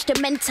the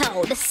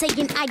instrumental. The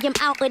saying I am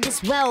out of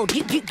this world.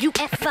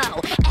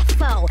 UFO,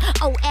 FO,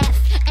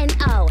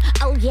 OFNO.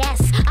 Oh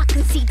yes, I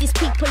can see these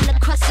people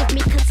across with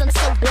me cause I'm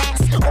so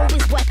blessed.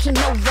 Always working,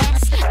 no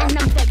rest, and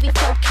I'm very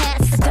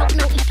focused. Don't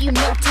know if you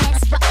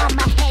notice, but I'm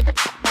ahead.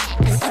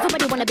 And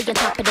everybody wanna be on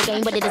top of the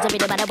game, but it doesn't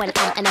really matter when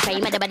I'm in a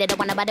frame. Everybody don't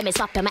wanna bother me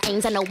stopping my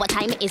aims. I know what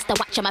time it is to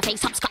watch on my face.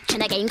 Stop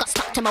scratching again, got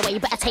stuck to my way,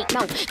 but I take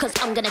note, cause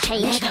I'm gonna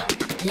change.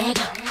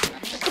 Lego.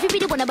 If you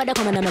really wanna bother,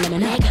 come on, Lego.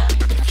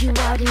 If you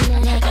out in there,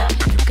 Lego.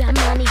 You got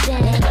money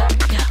then, Lego.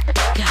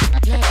 Lego.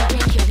 You're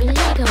in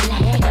Lego,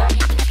 Lego.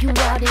 If you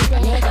out in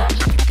there, Lego.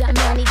 You got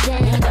money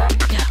then, Lego.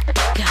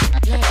 Lego.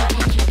 You're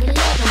in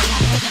Lego,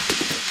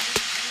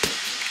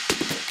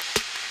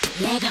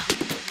 Lego.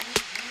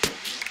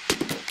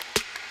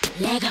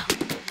 Lego.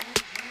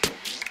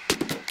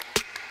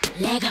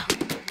 Lego.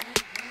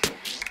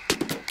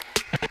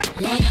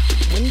 Lego.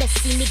 When they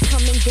see me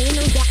coming, they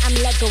know that I'm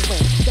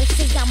Legoing. They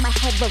say I'm a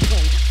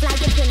heroine,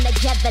 flyer than a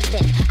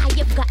javelin. I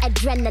have got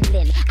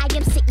adrenaline, I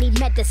am sick, need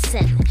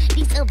medicine.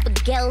 These other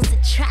girls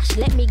are trash,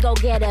 let me go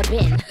get a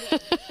bin.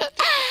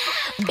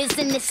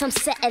 Business I'm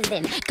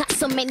settling. Got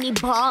so many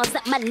bars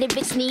that my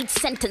lyrics need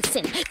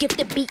sentencing. Give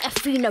the beat a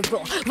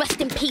funeral.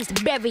 Rest in peace,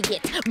 bury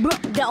it.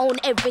 Broke down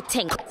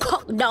everything.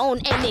 Cock down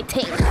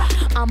anything.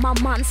 I'm a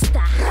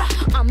monster.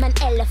 I'm an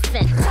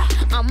elephant.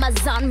 I'm a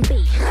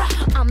zombie.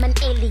 I'm an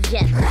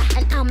alien.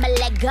 And I'm a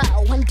Lego.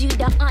 And do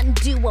the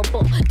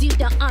undoable. Do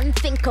the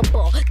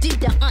unthinkable. Do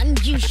the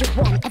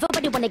unusual. And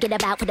everybody wanna get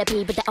about for the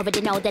people that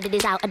already know that it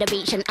is out of the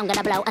reach. And I'm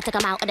gonna blow. I took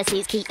them out of the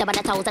seats. Keep them on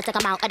the toes. I took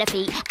them out of the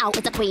feet. Out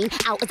as a queen.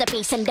 Out as a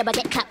beast. And never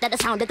get clapped at the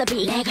sound of the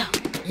beat. Lego,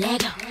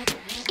 Lego.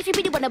 If you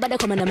really wanna better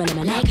come on,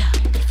 Lego.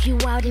 If you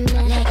out in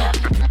there, Lego.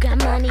 You got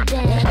money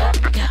then, Lego.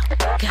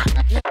 Lego.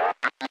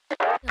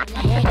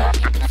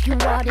 If you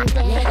out in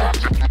there, Lego.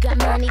 You got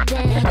money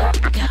then,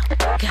 Lego.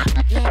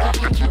 Lego.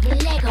 You're in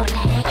Lego,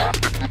 Lego.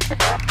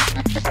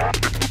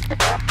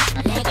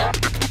 Lego.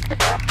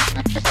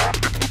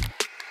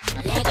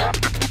 Lego.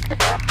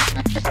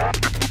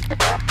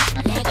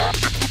 Lego.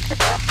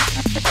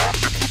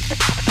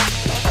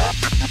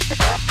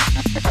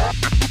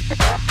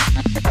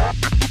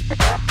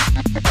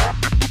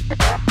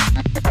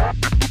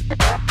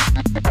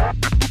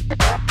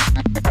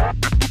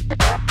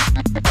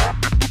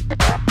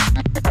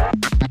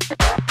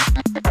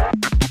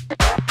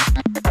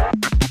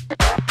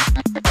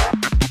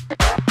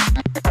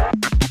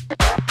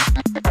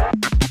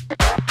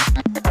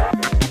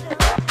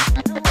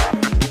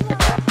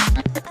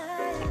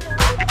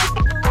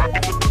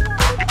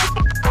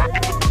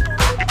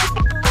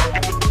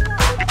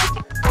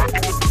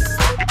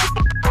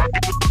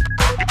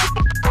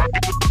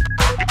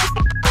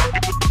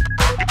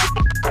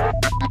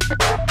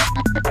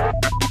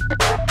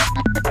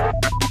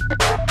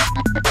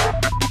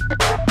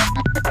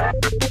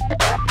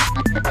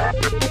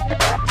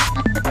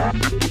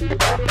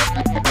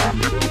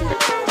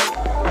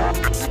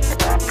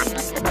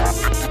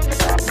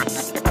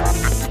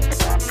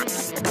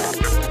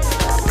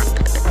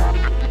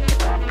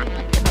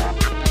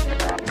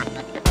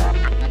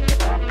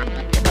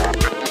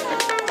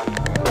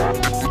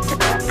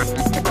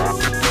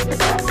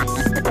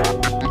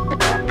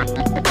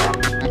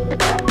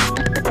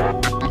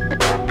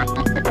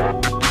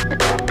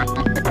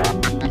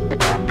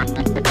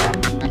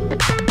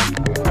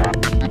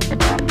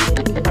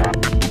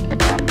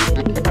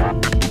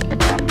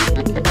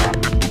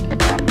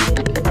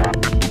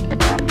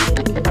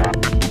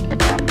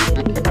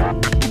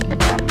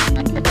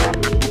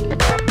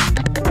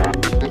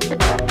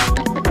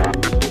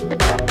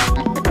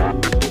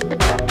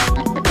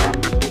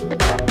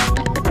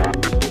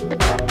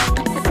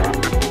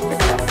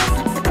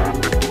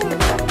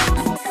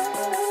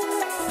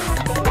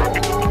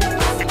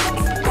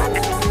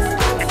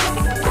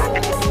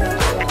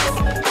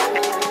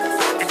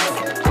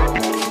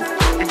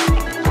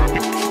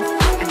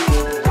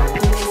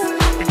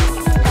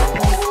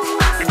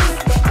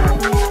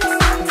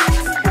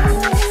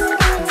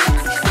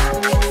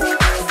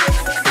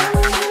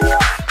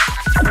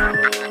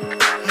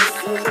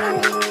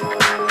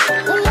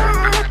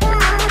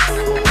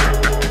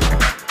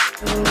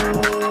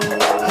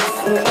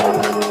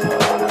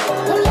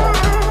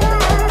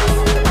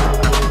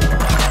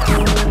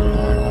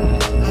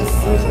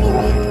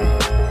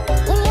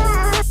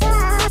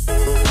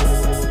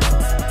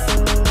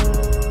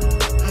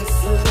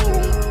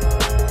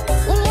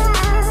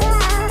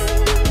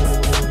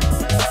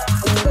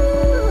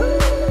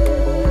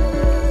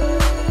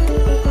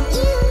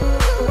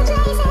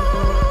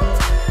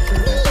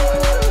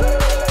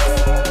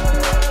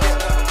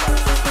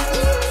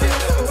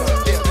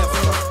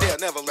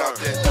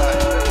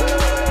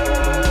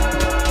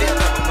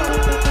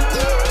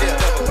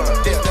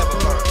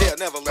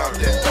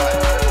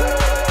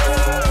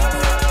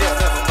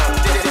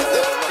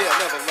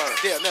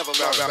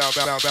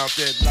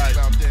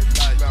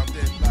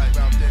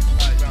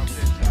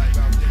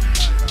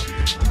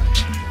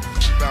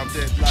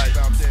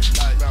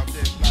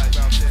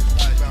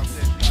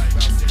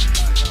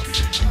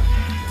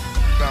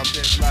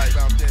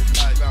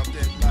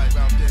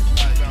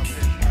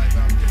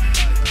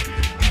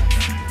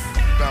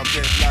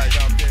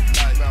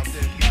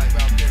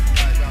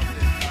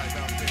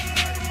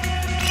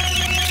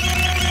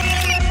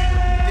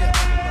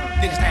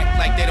 Niggas act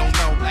like they don't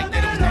know, like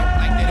they don't know,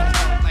 like they don't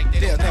know, like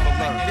they'll never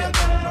learn.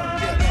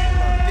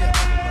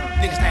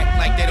 Niggas act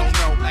like they don't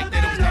know, like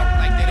they don't know,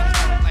 like they don't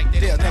know, like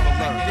they'll never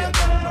learn.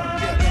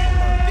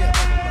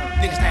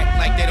 Niggas act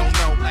like they don't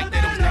know, like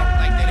they don't know,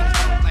 like they don't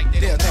know, like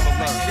they'll never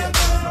learn.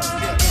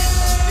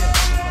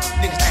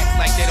 Niggas act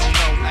like they don't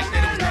know, like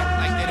they don't know,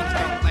 like they don't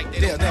know, like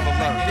they'll never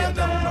learn.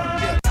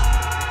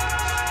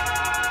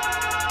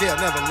 They'll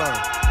never learn.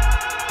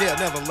 They'll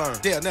never learn.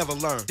 They'll never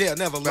learn. They'll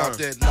never learn.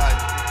 They'll never learn.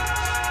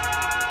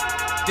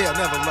 They'll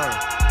never learn.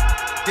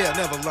 They'll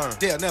never learn.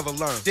 They'll never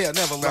learn. They'll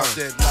never learn.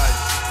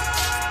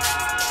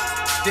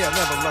 They'll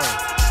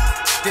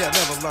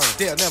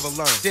never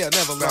learn. They'll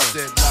never learn.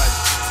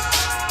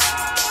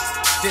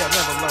 They'll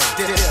never learn.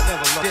 They'll never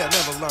learn. They'll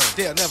never learn.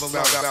 They'll never learn. They'll never learn.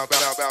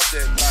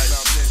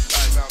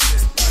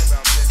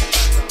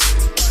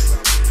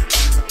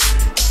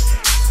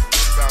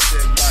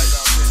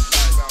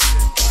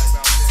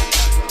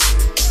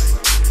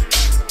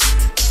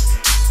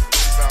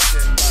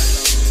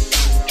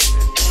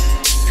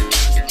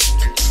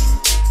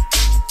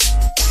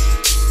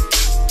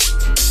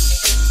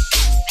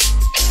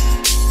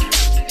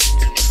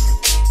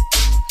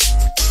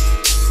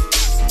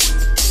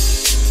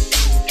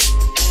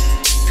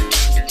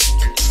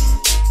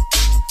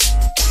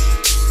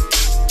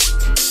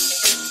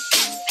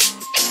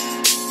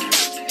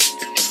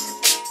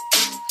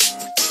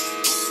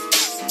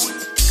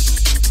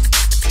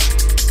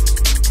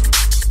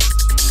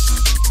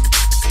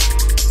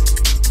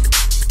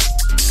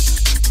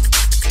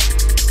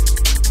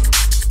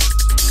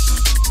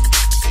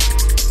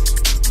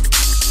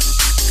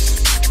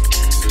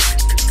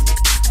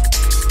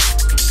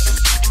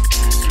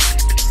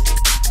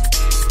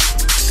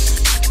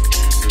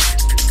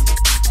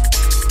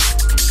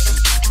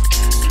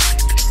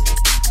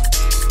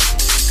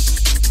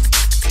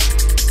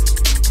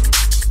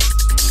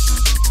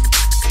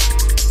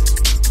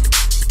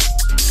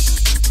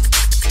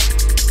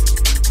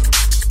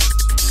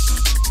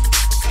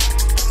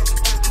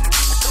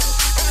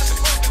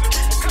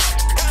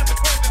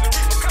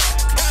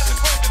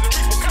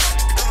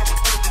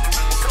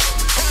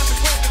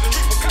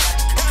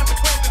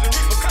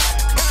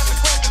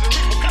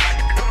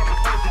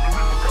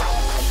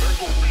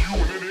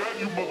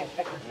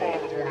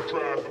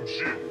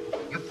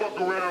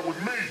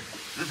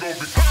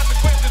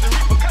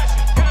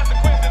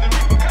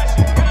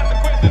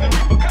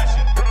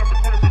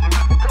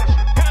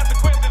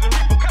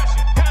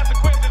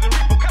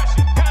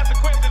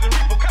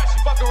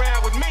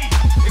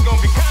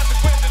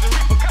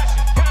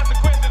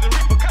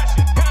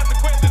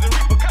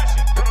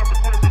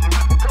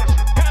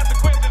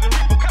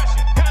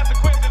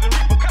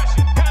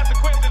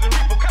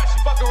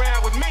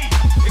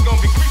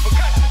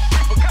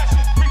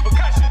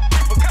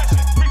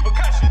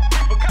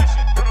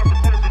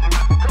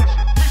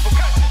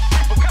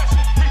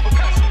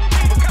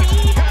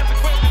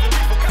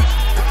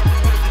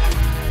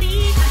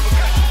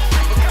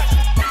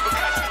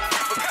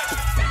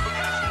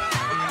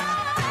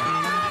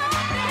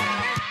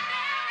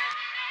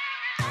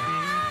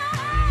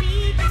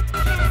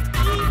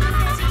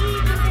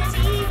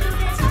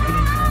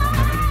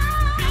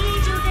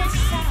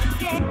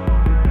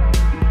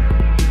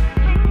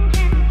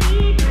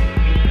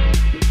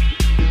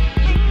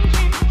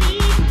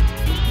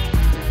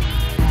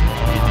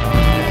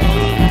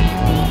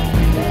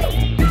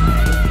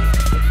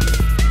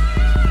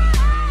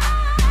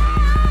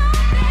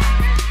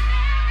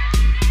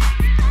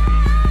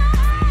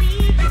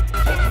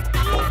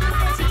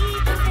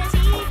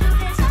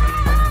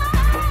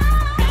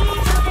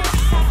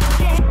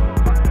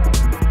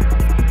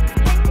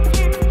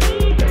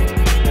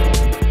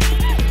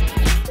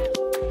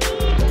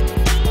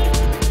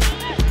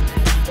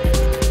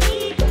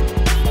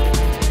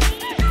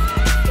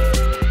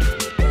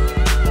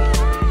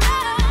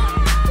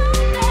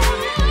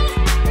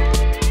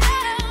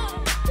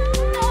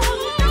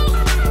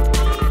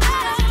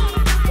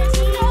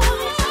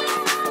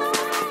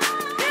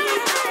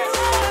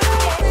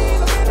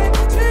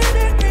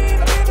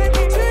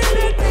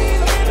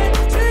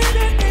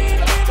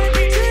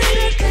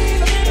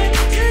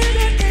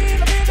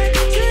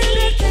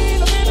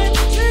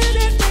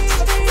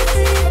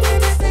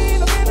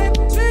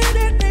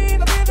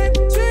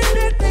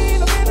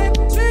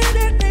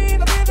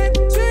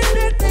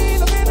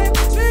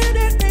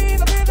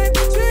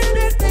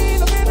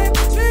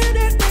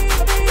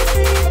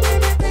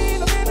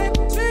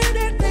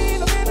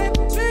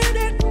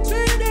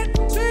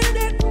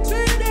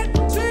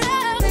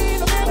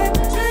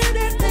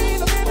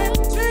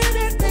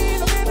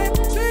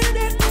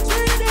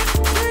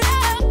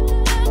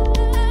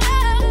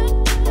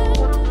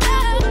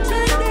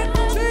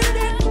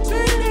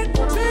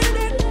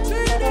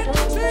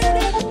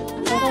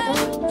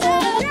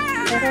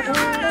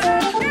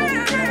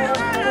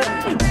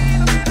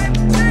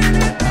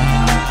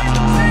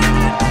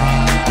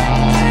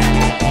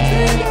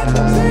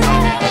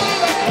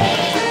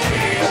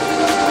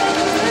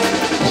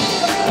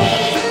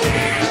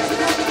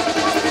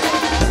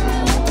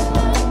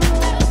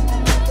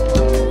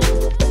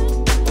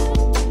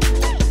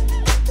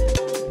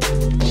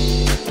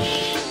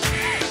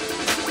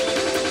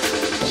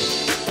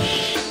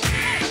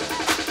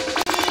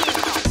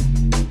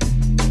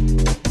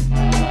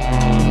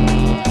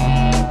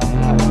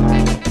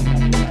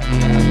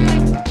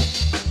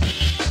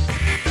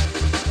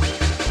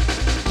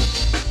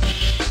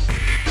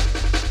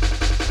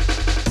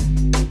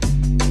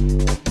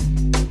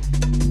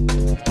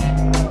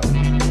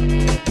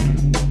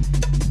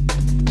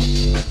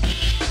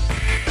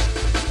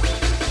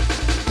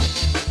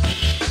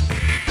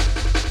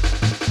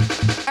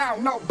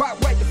 don't know about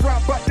where you from,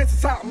 but this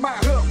is how my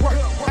hood works.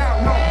 I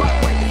don't know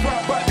about where you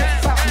from, but this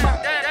is how my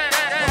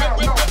I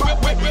don't know about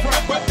where you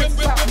from, but this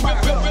is how my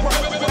hood works.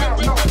 I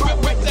don't know about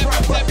where you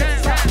from, but this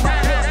is how my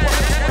hood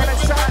works. And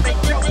it's how they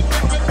go,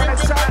 and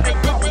it's how they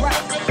go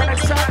right, and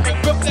it's how they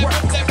go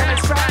work, and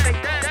it's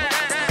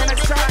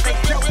how they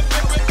go,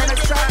 and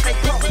it's how they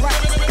go right,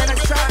 and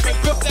it's how they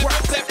go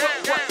work.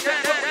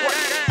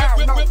 I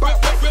don't know about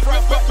where you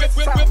from, but this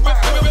is how my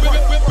hood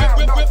works. I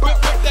don't know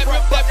about where you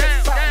from, but this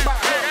is how my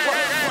hood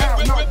works. I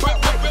don't know about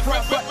where you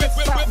from, but this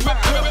is how my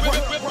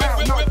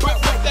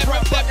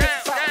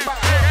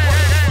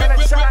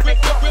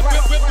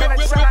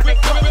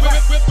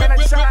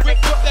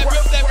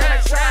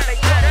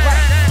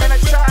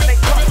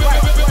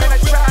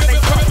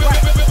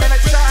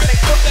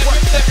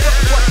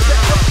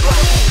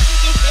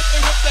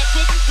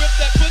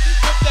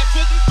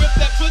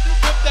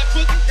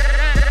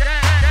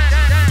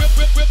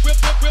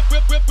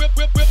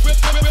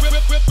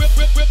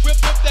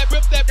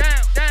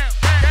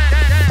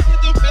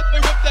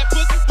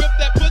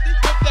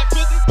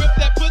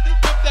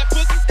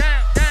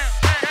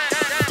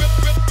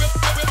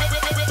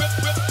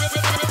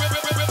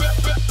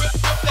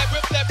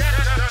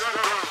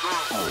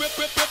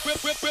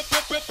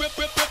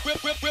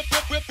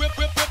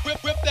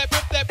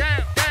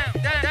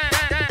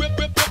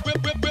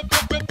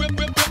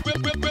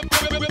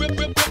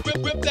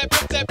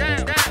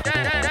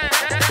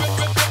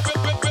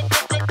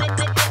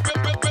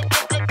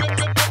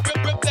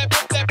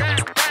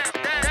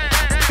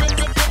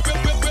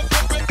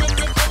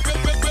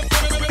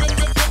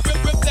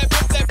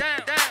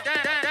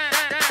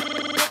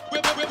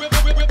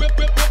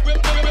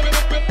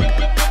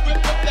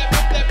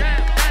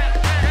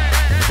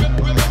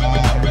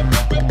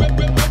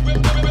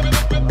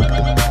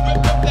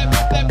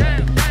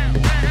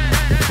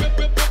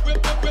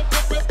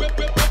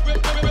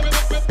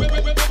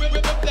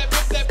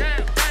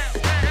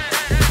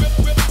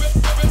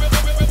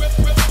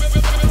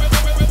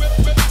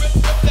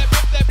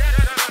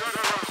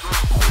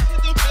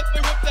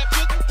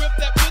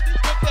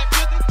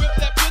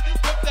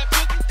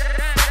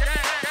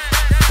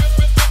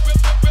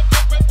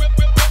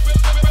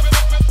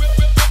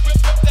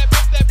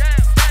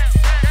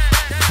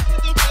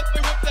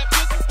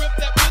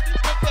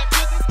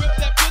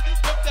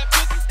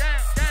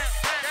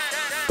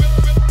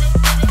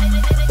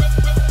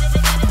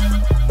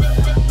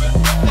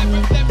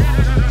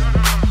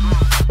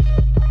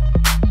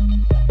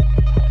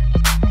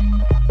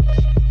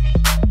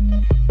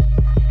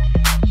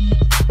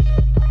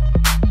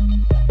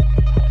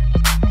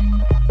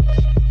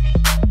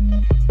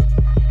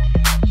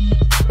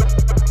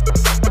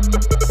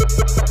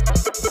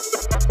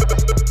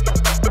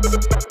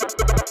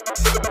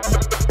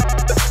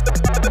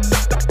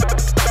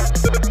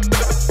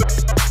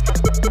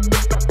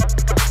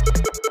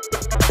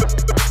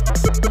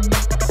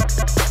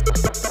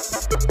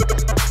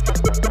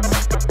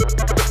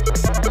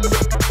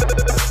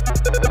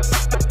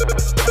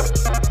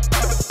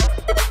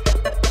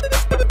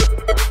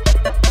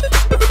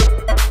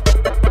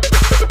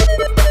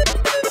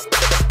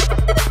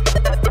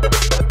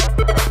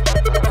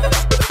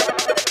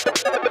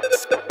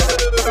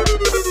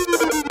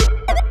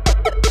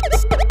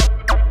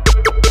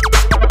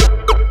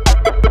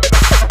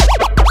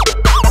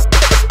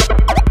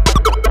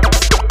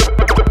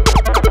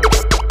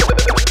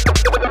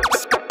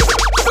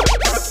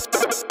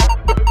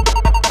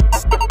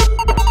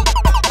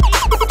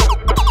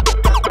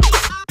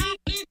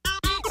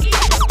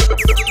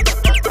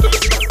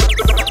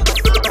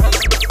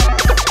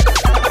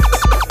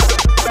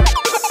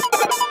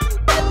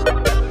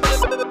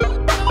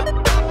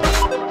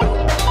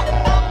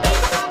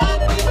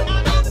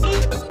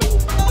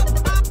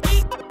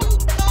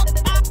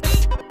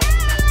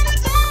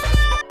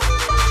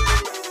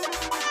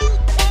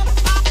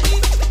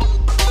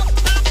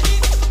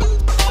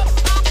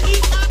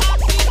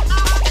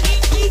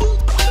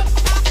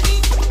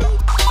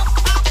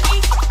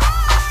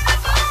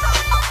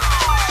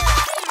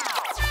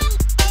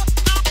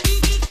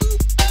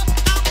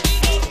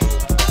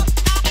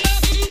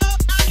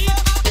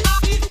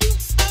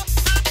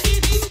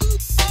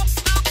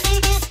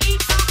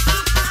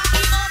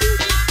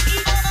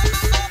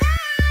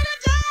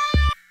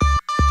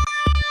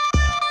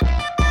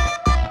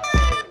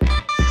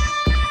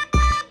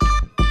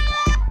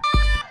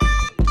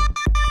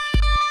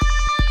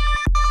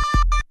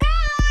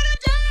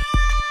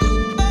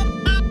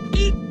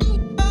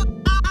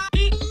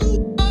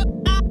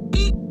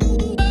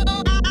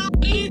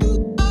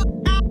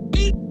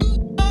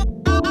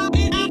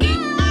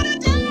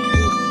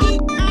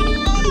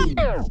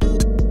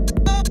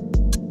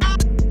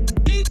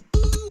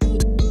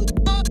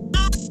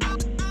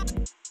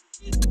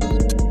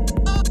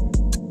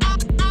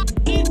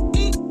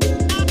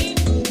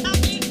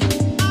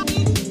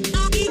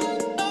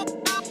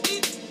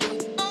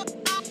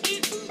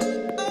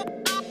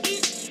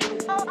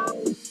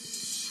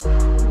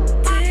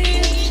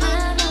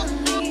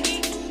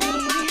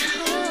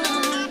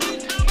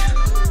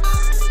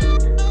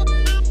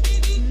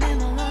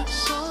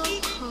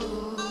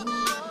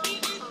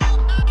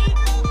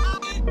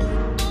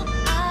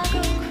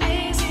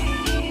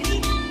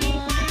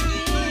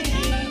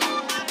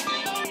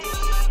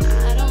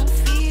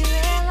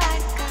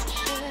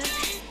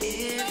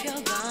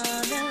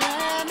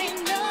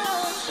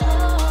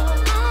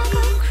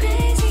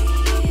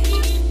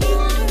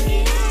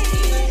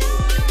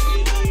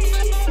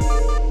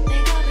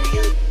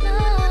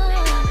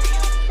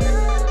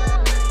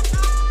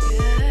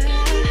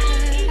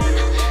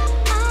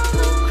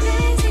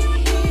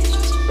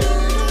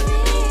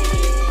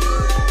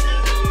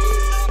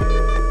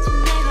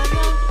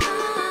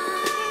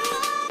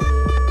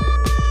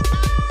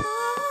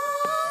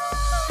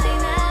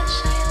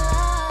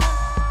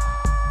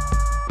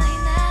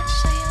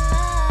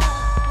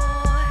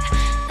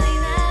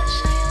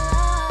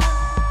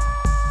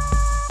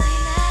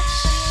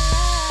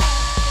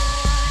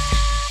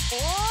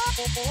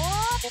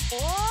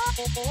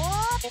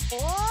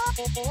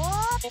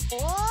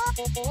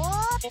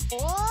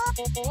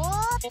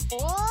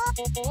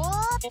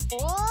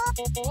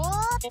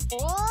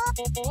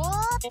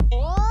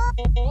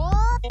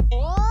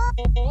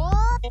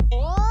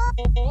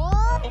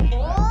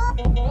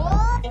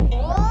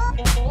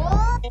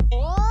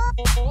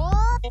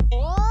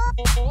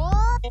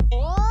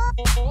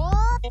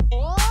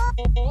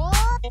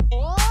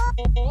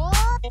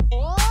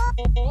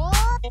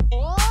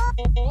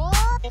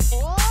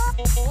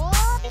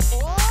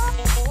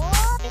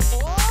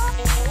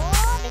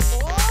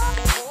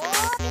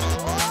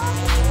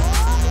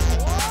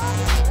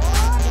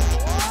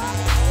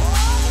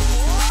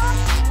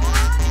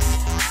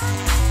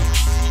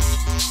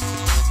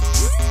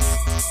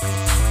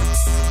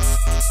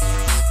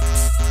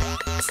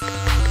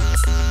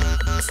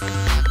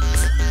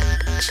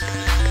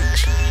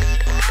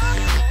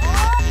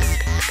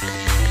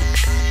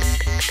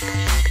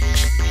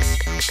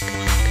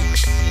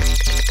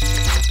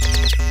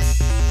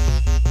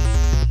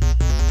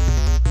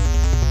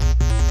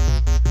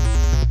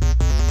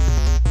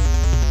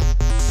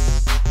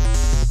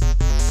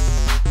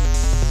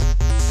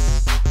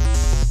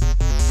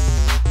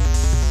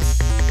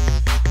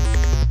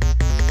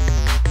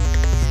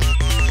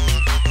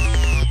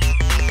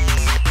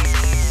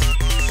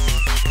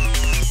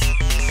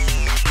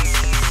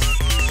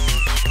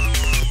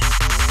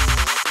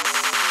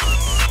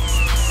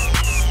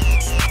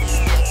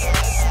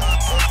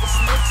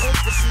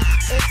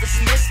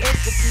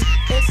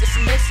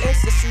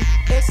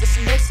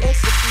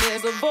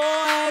There's a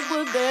void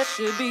where there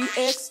should be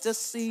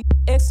ecstasy,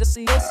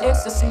 ecstasy, ecstasy,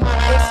 ecstasy,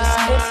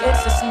 ecstasy,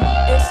 ecstasy,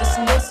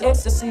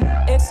 ecstasy,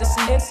 ecstasy,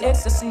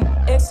 ecstasy,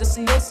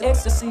 ecstasy,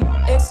 ecstasy,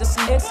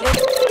 ecstasy,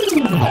 ecstasy.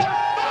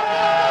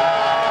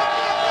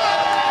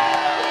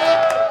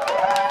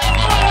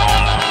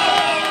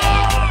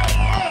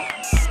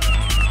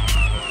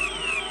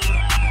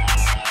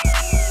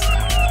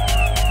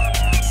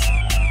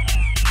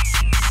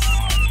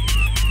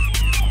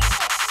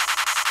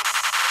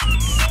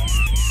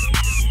 a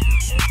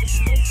void where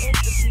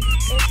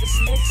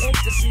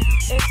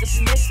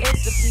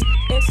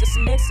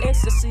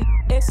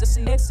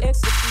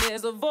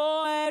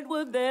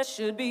there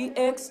should be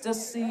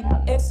ecstasy, ecstasy,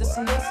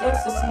 ecstasy,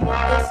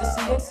 ecstasy,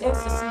 ecstasy,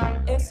 ecstasy,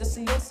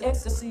 ecstasy,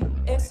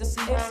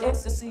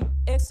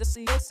 ecstasy, ecstasy,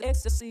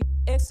 ecstasy,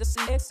 ecstasy,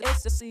 ecstasy,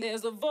 ecstasy.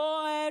 There's a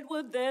void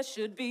where there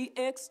should be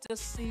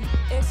ecstasy,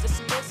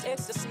 ecstasy, ecstasy,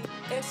 ecstasy,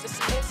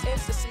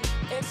 ecstasy,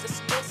 ecstasy, ecstasy,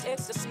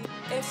 ecstasy,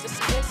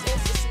 ecstasy,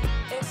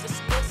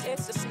 ecstasy,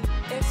 ecstasy,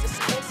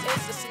 ecstasy,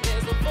 ecstasy.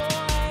 There's a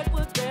void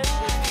where there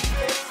should be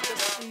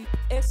ecstasy.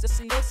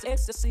 Ecstasy,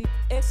 ecstasy,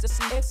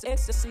 ecstasy,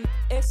 ecstasy,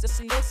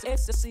 ecstasy,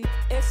 ecstasy,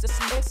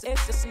 ecstasy,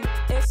 ecstasy,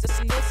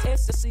 ecstasy,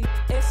 ecstasy,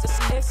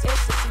 ecstasy,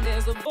 ecstasy.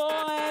 There's a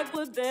void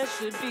where there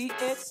should be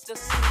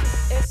ecstasy,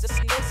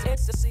 ecstasy, ecstasy,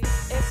 ecstasy,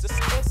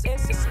 ecstasy, ecstasy,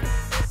 ecstasy,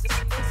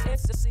 ecstasy,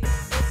 ecstasy,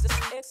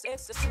 ecstasy,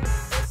 ecstasy,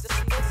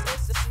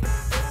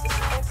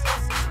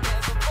 ecstasy.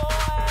 There's a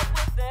void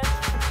where there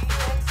should be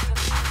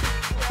ecstasy.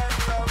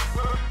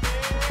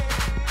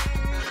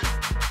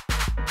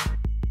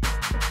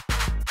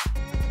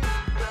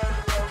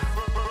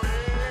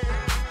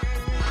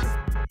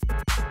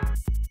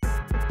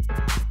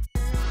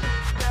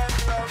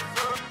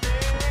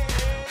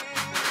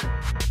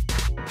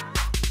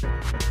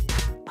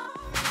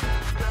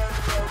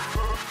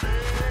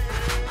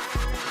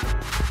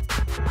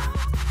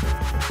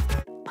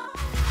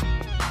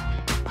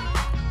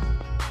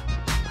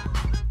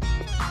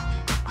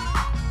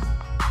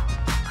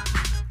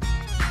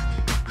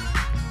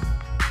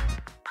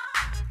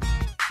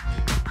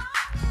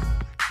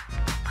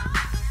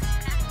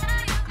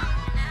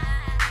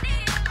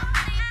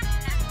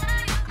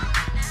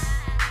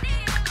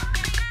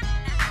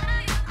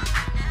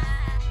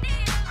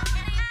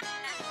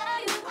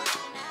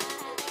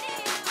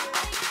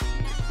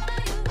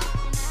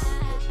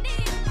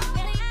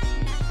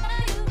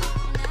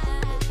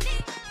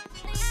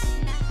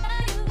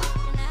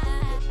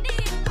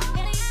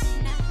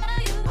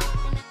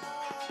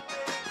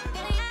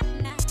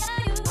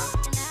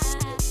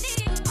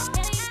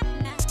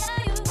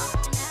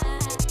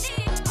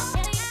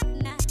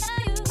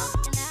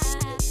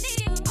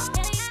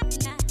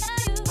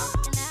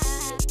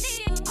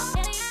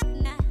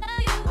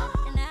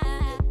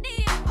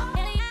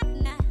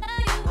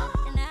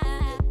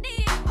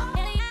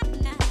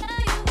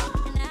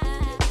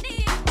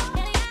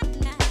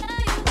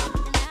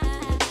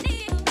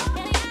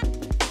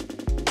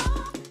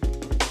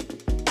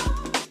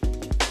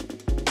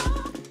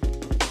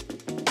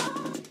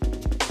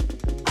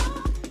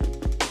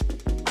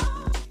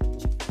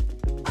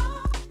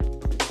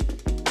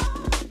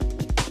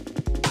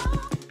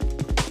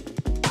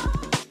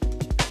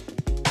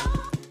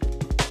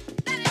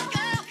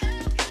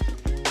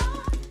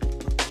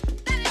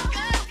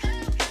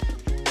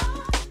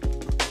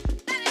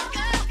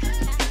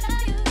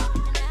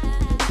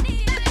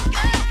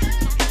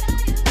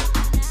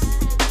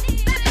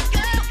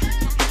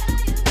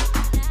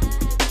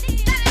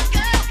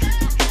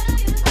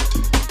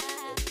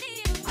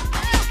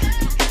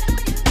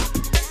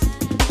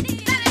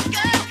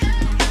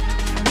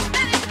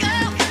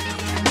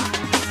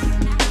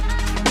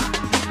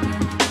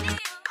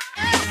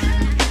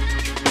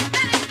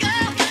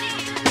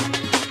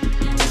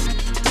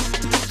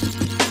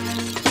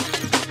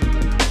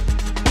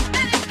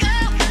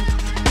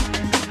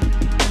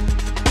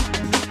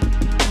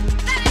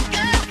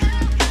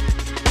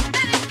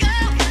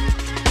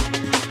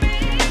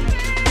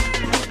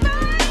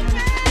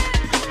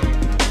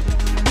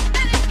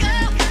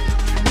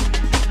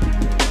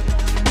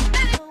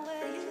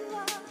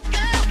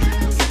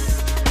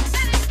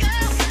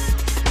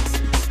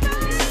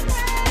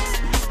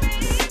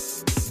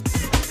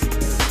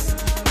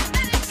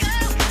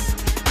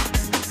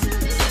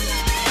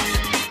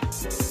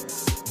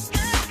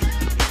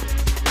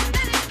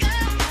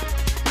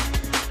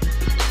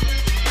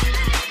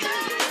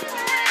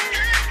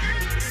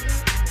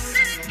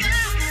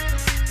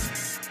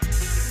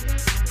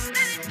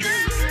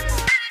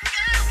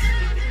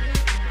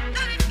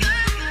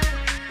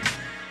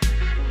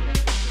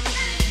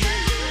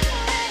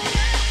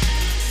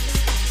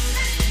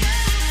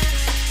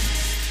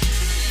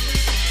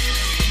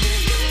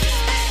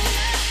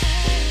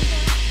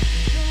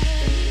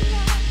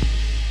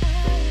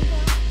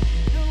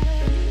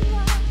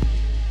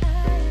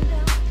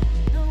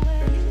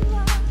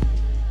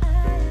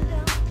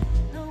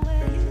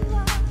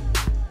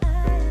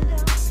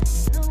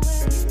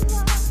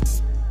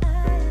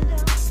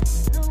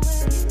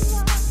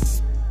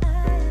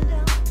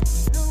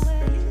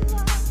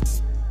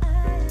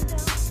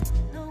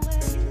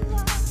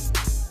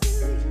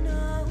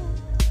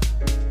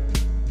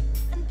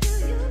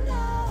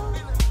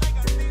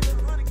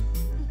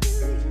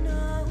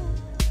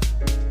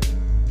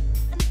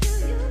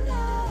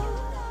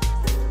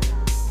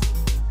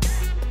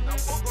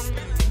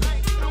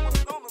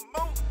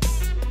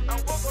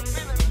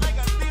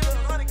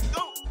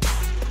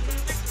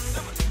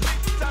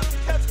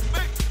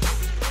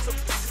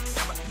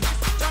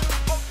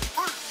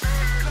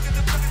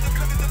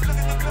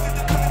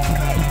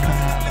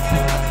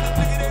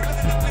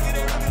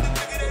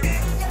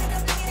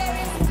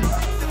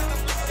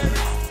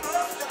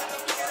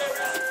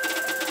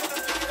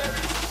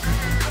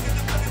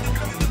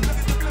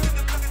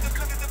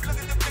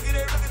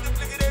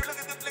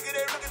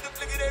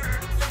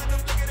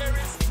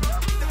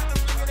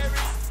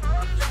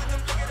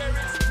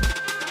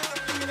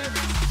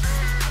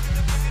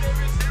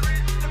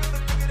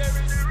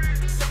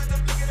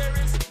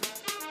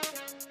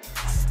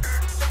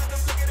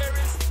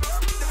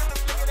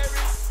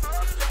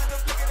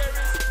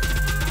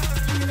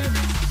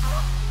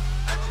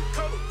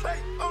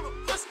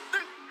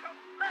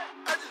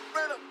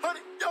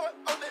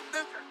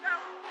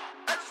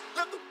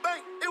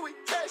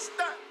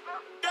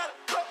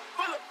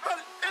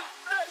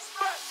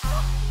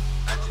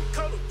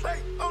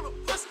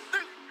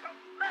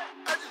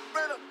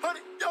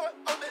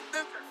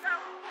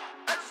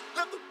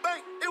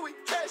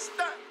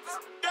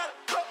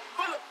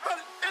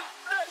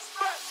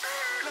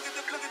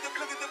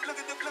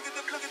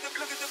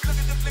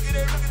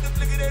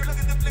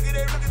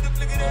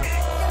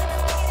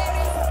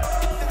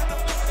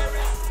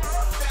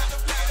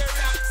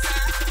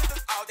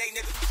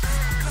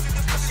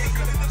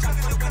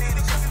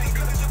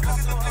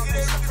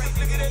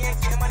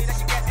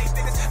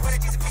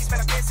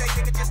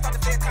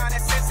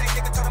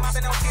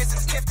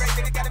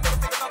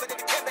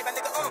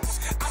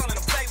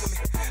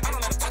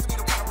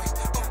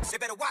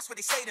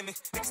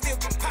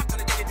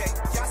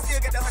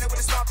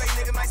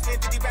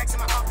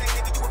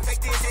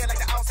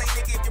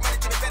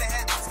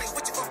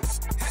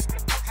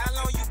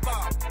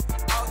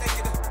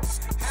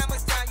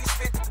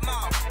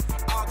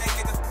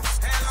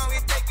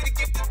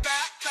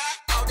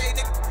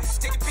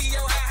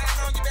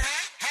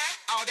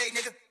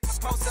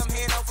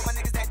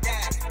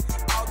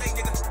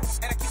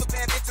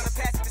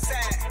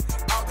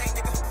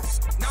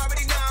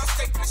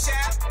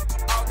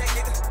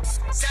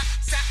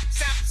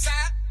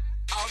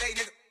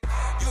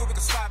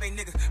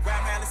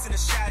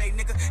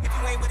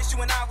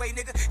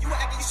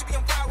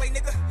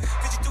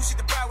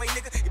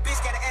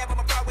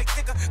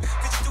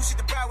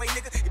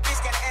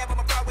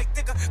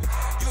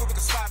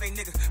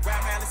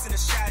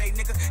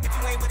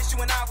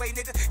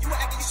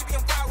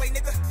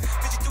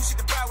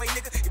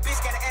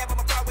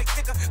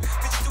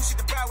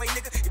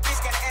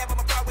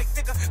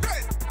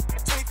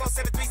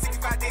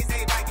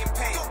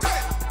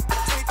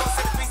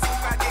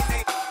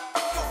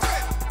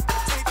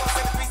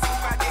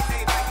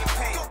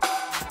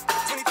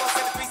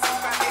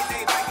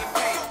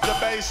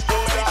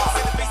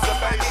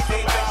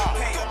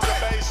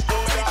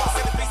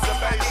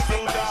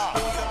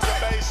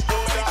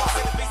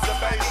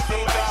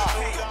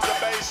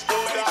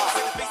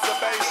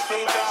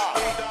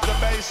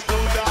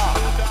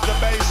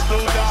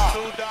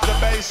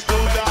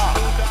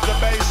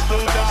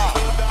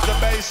 The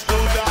bass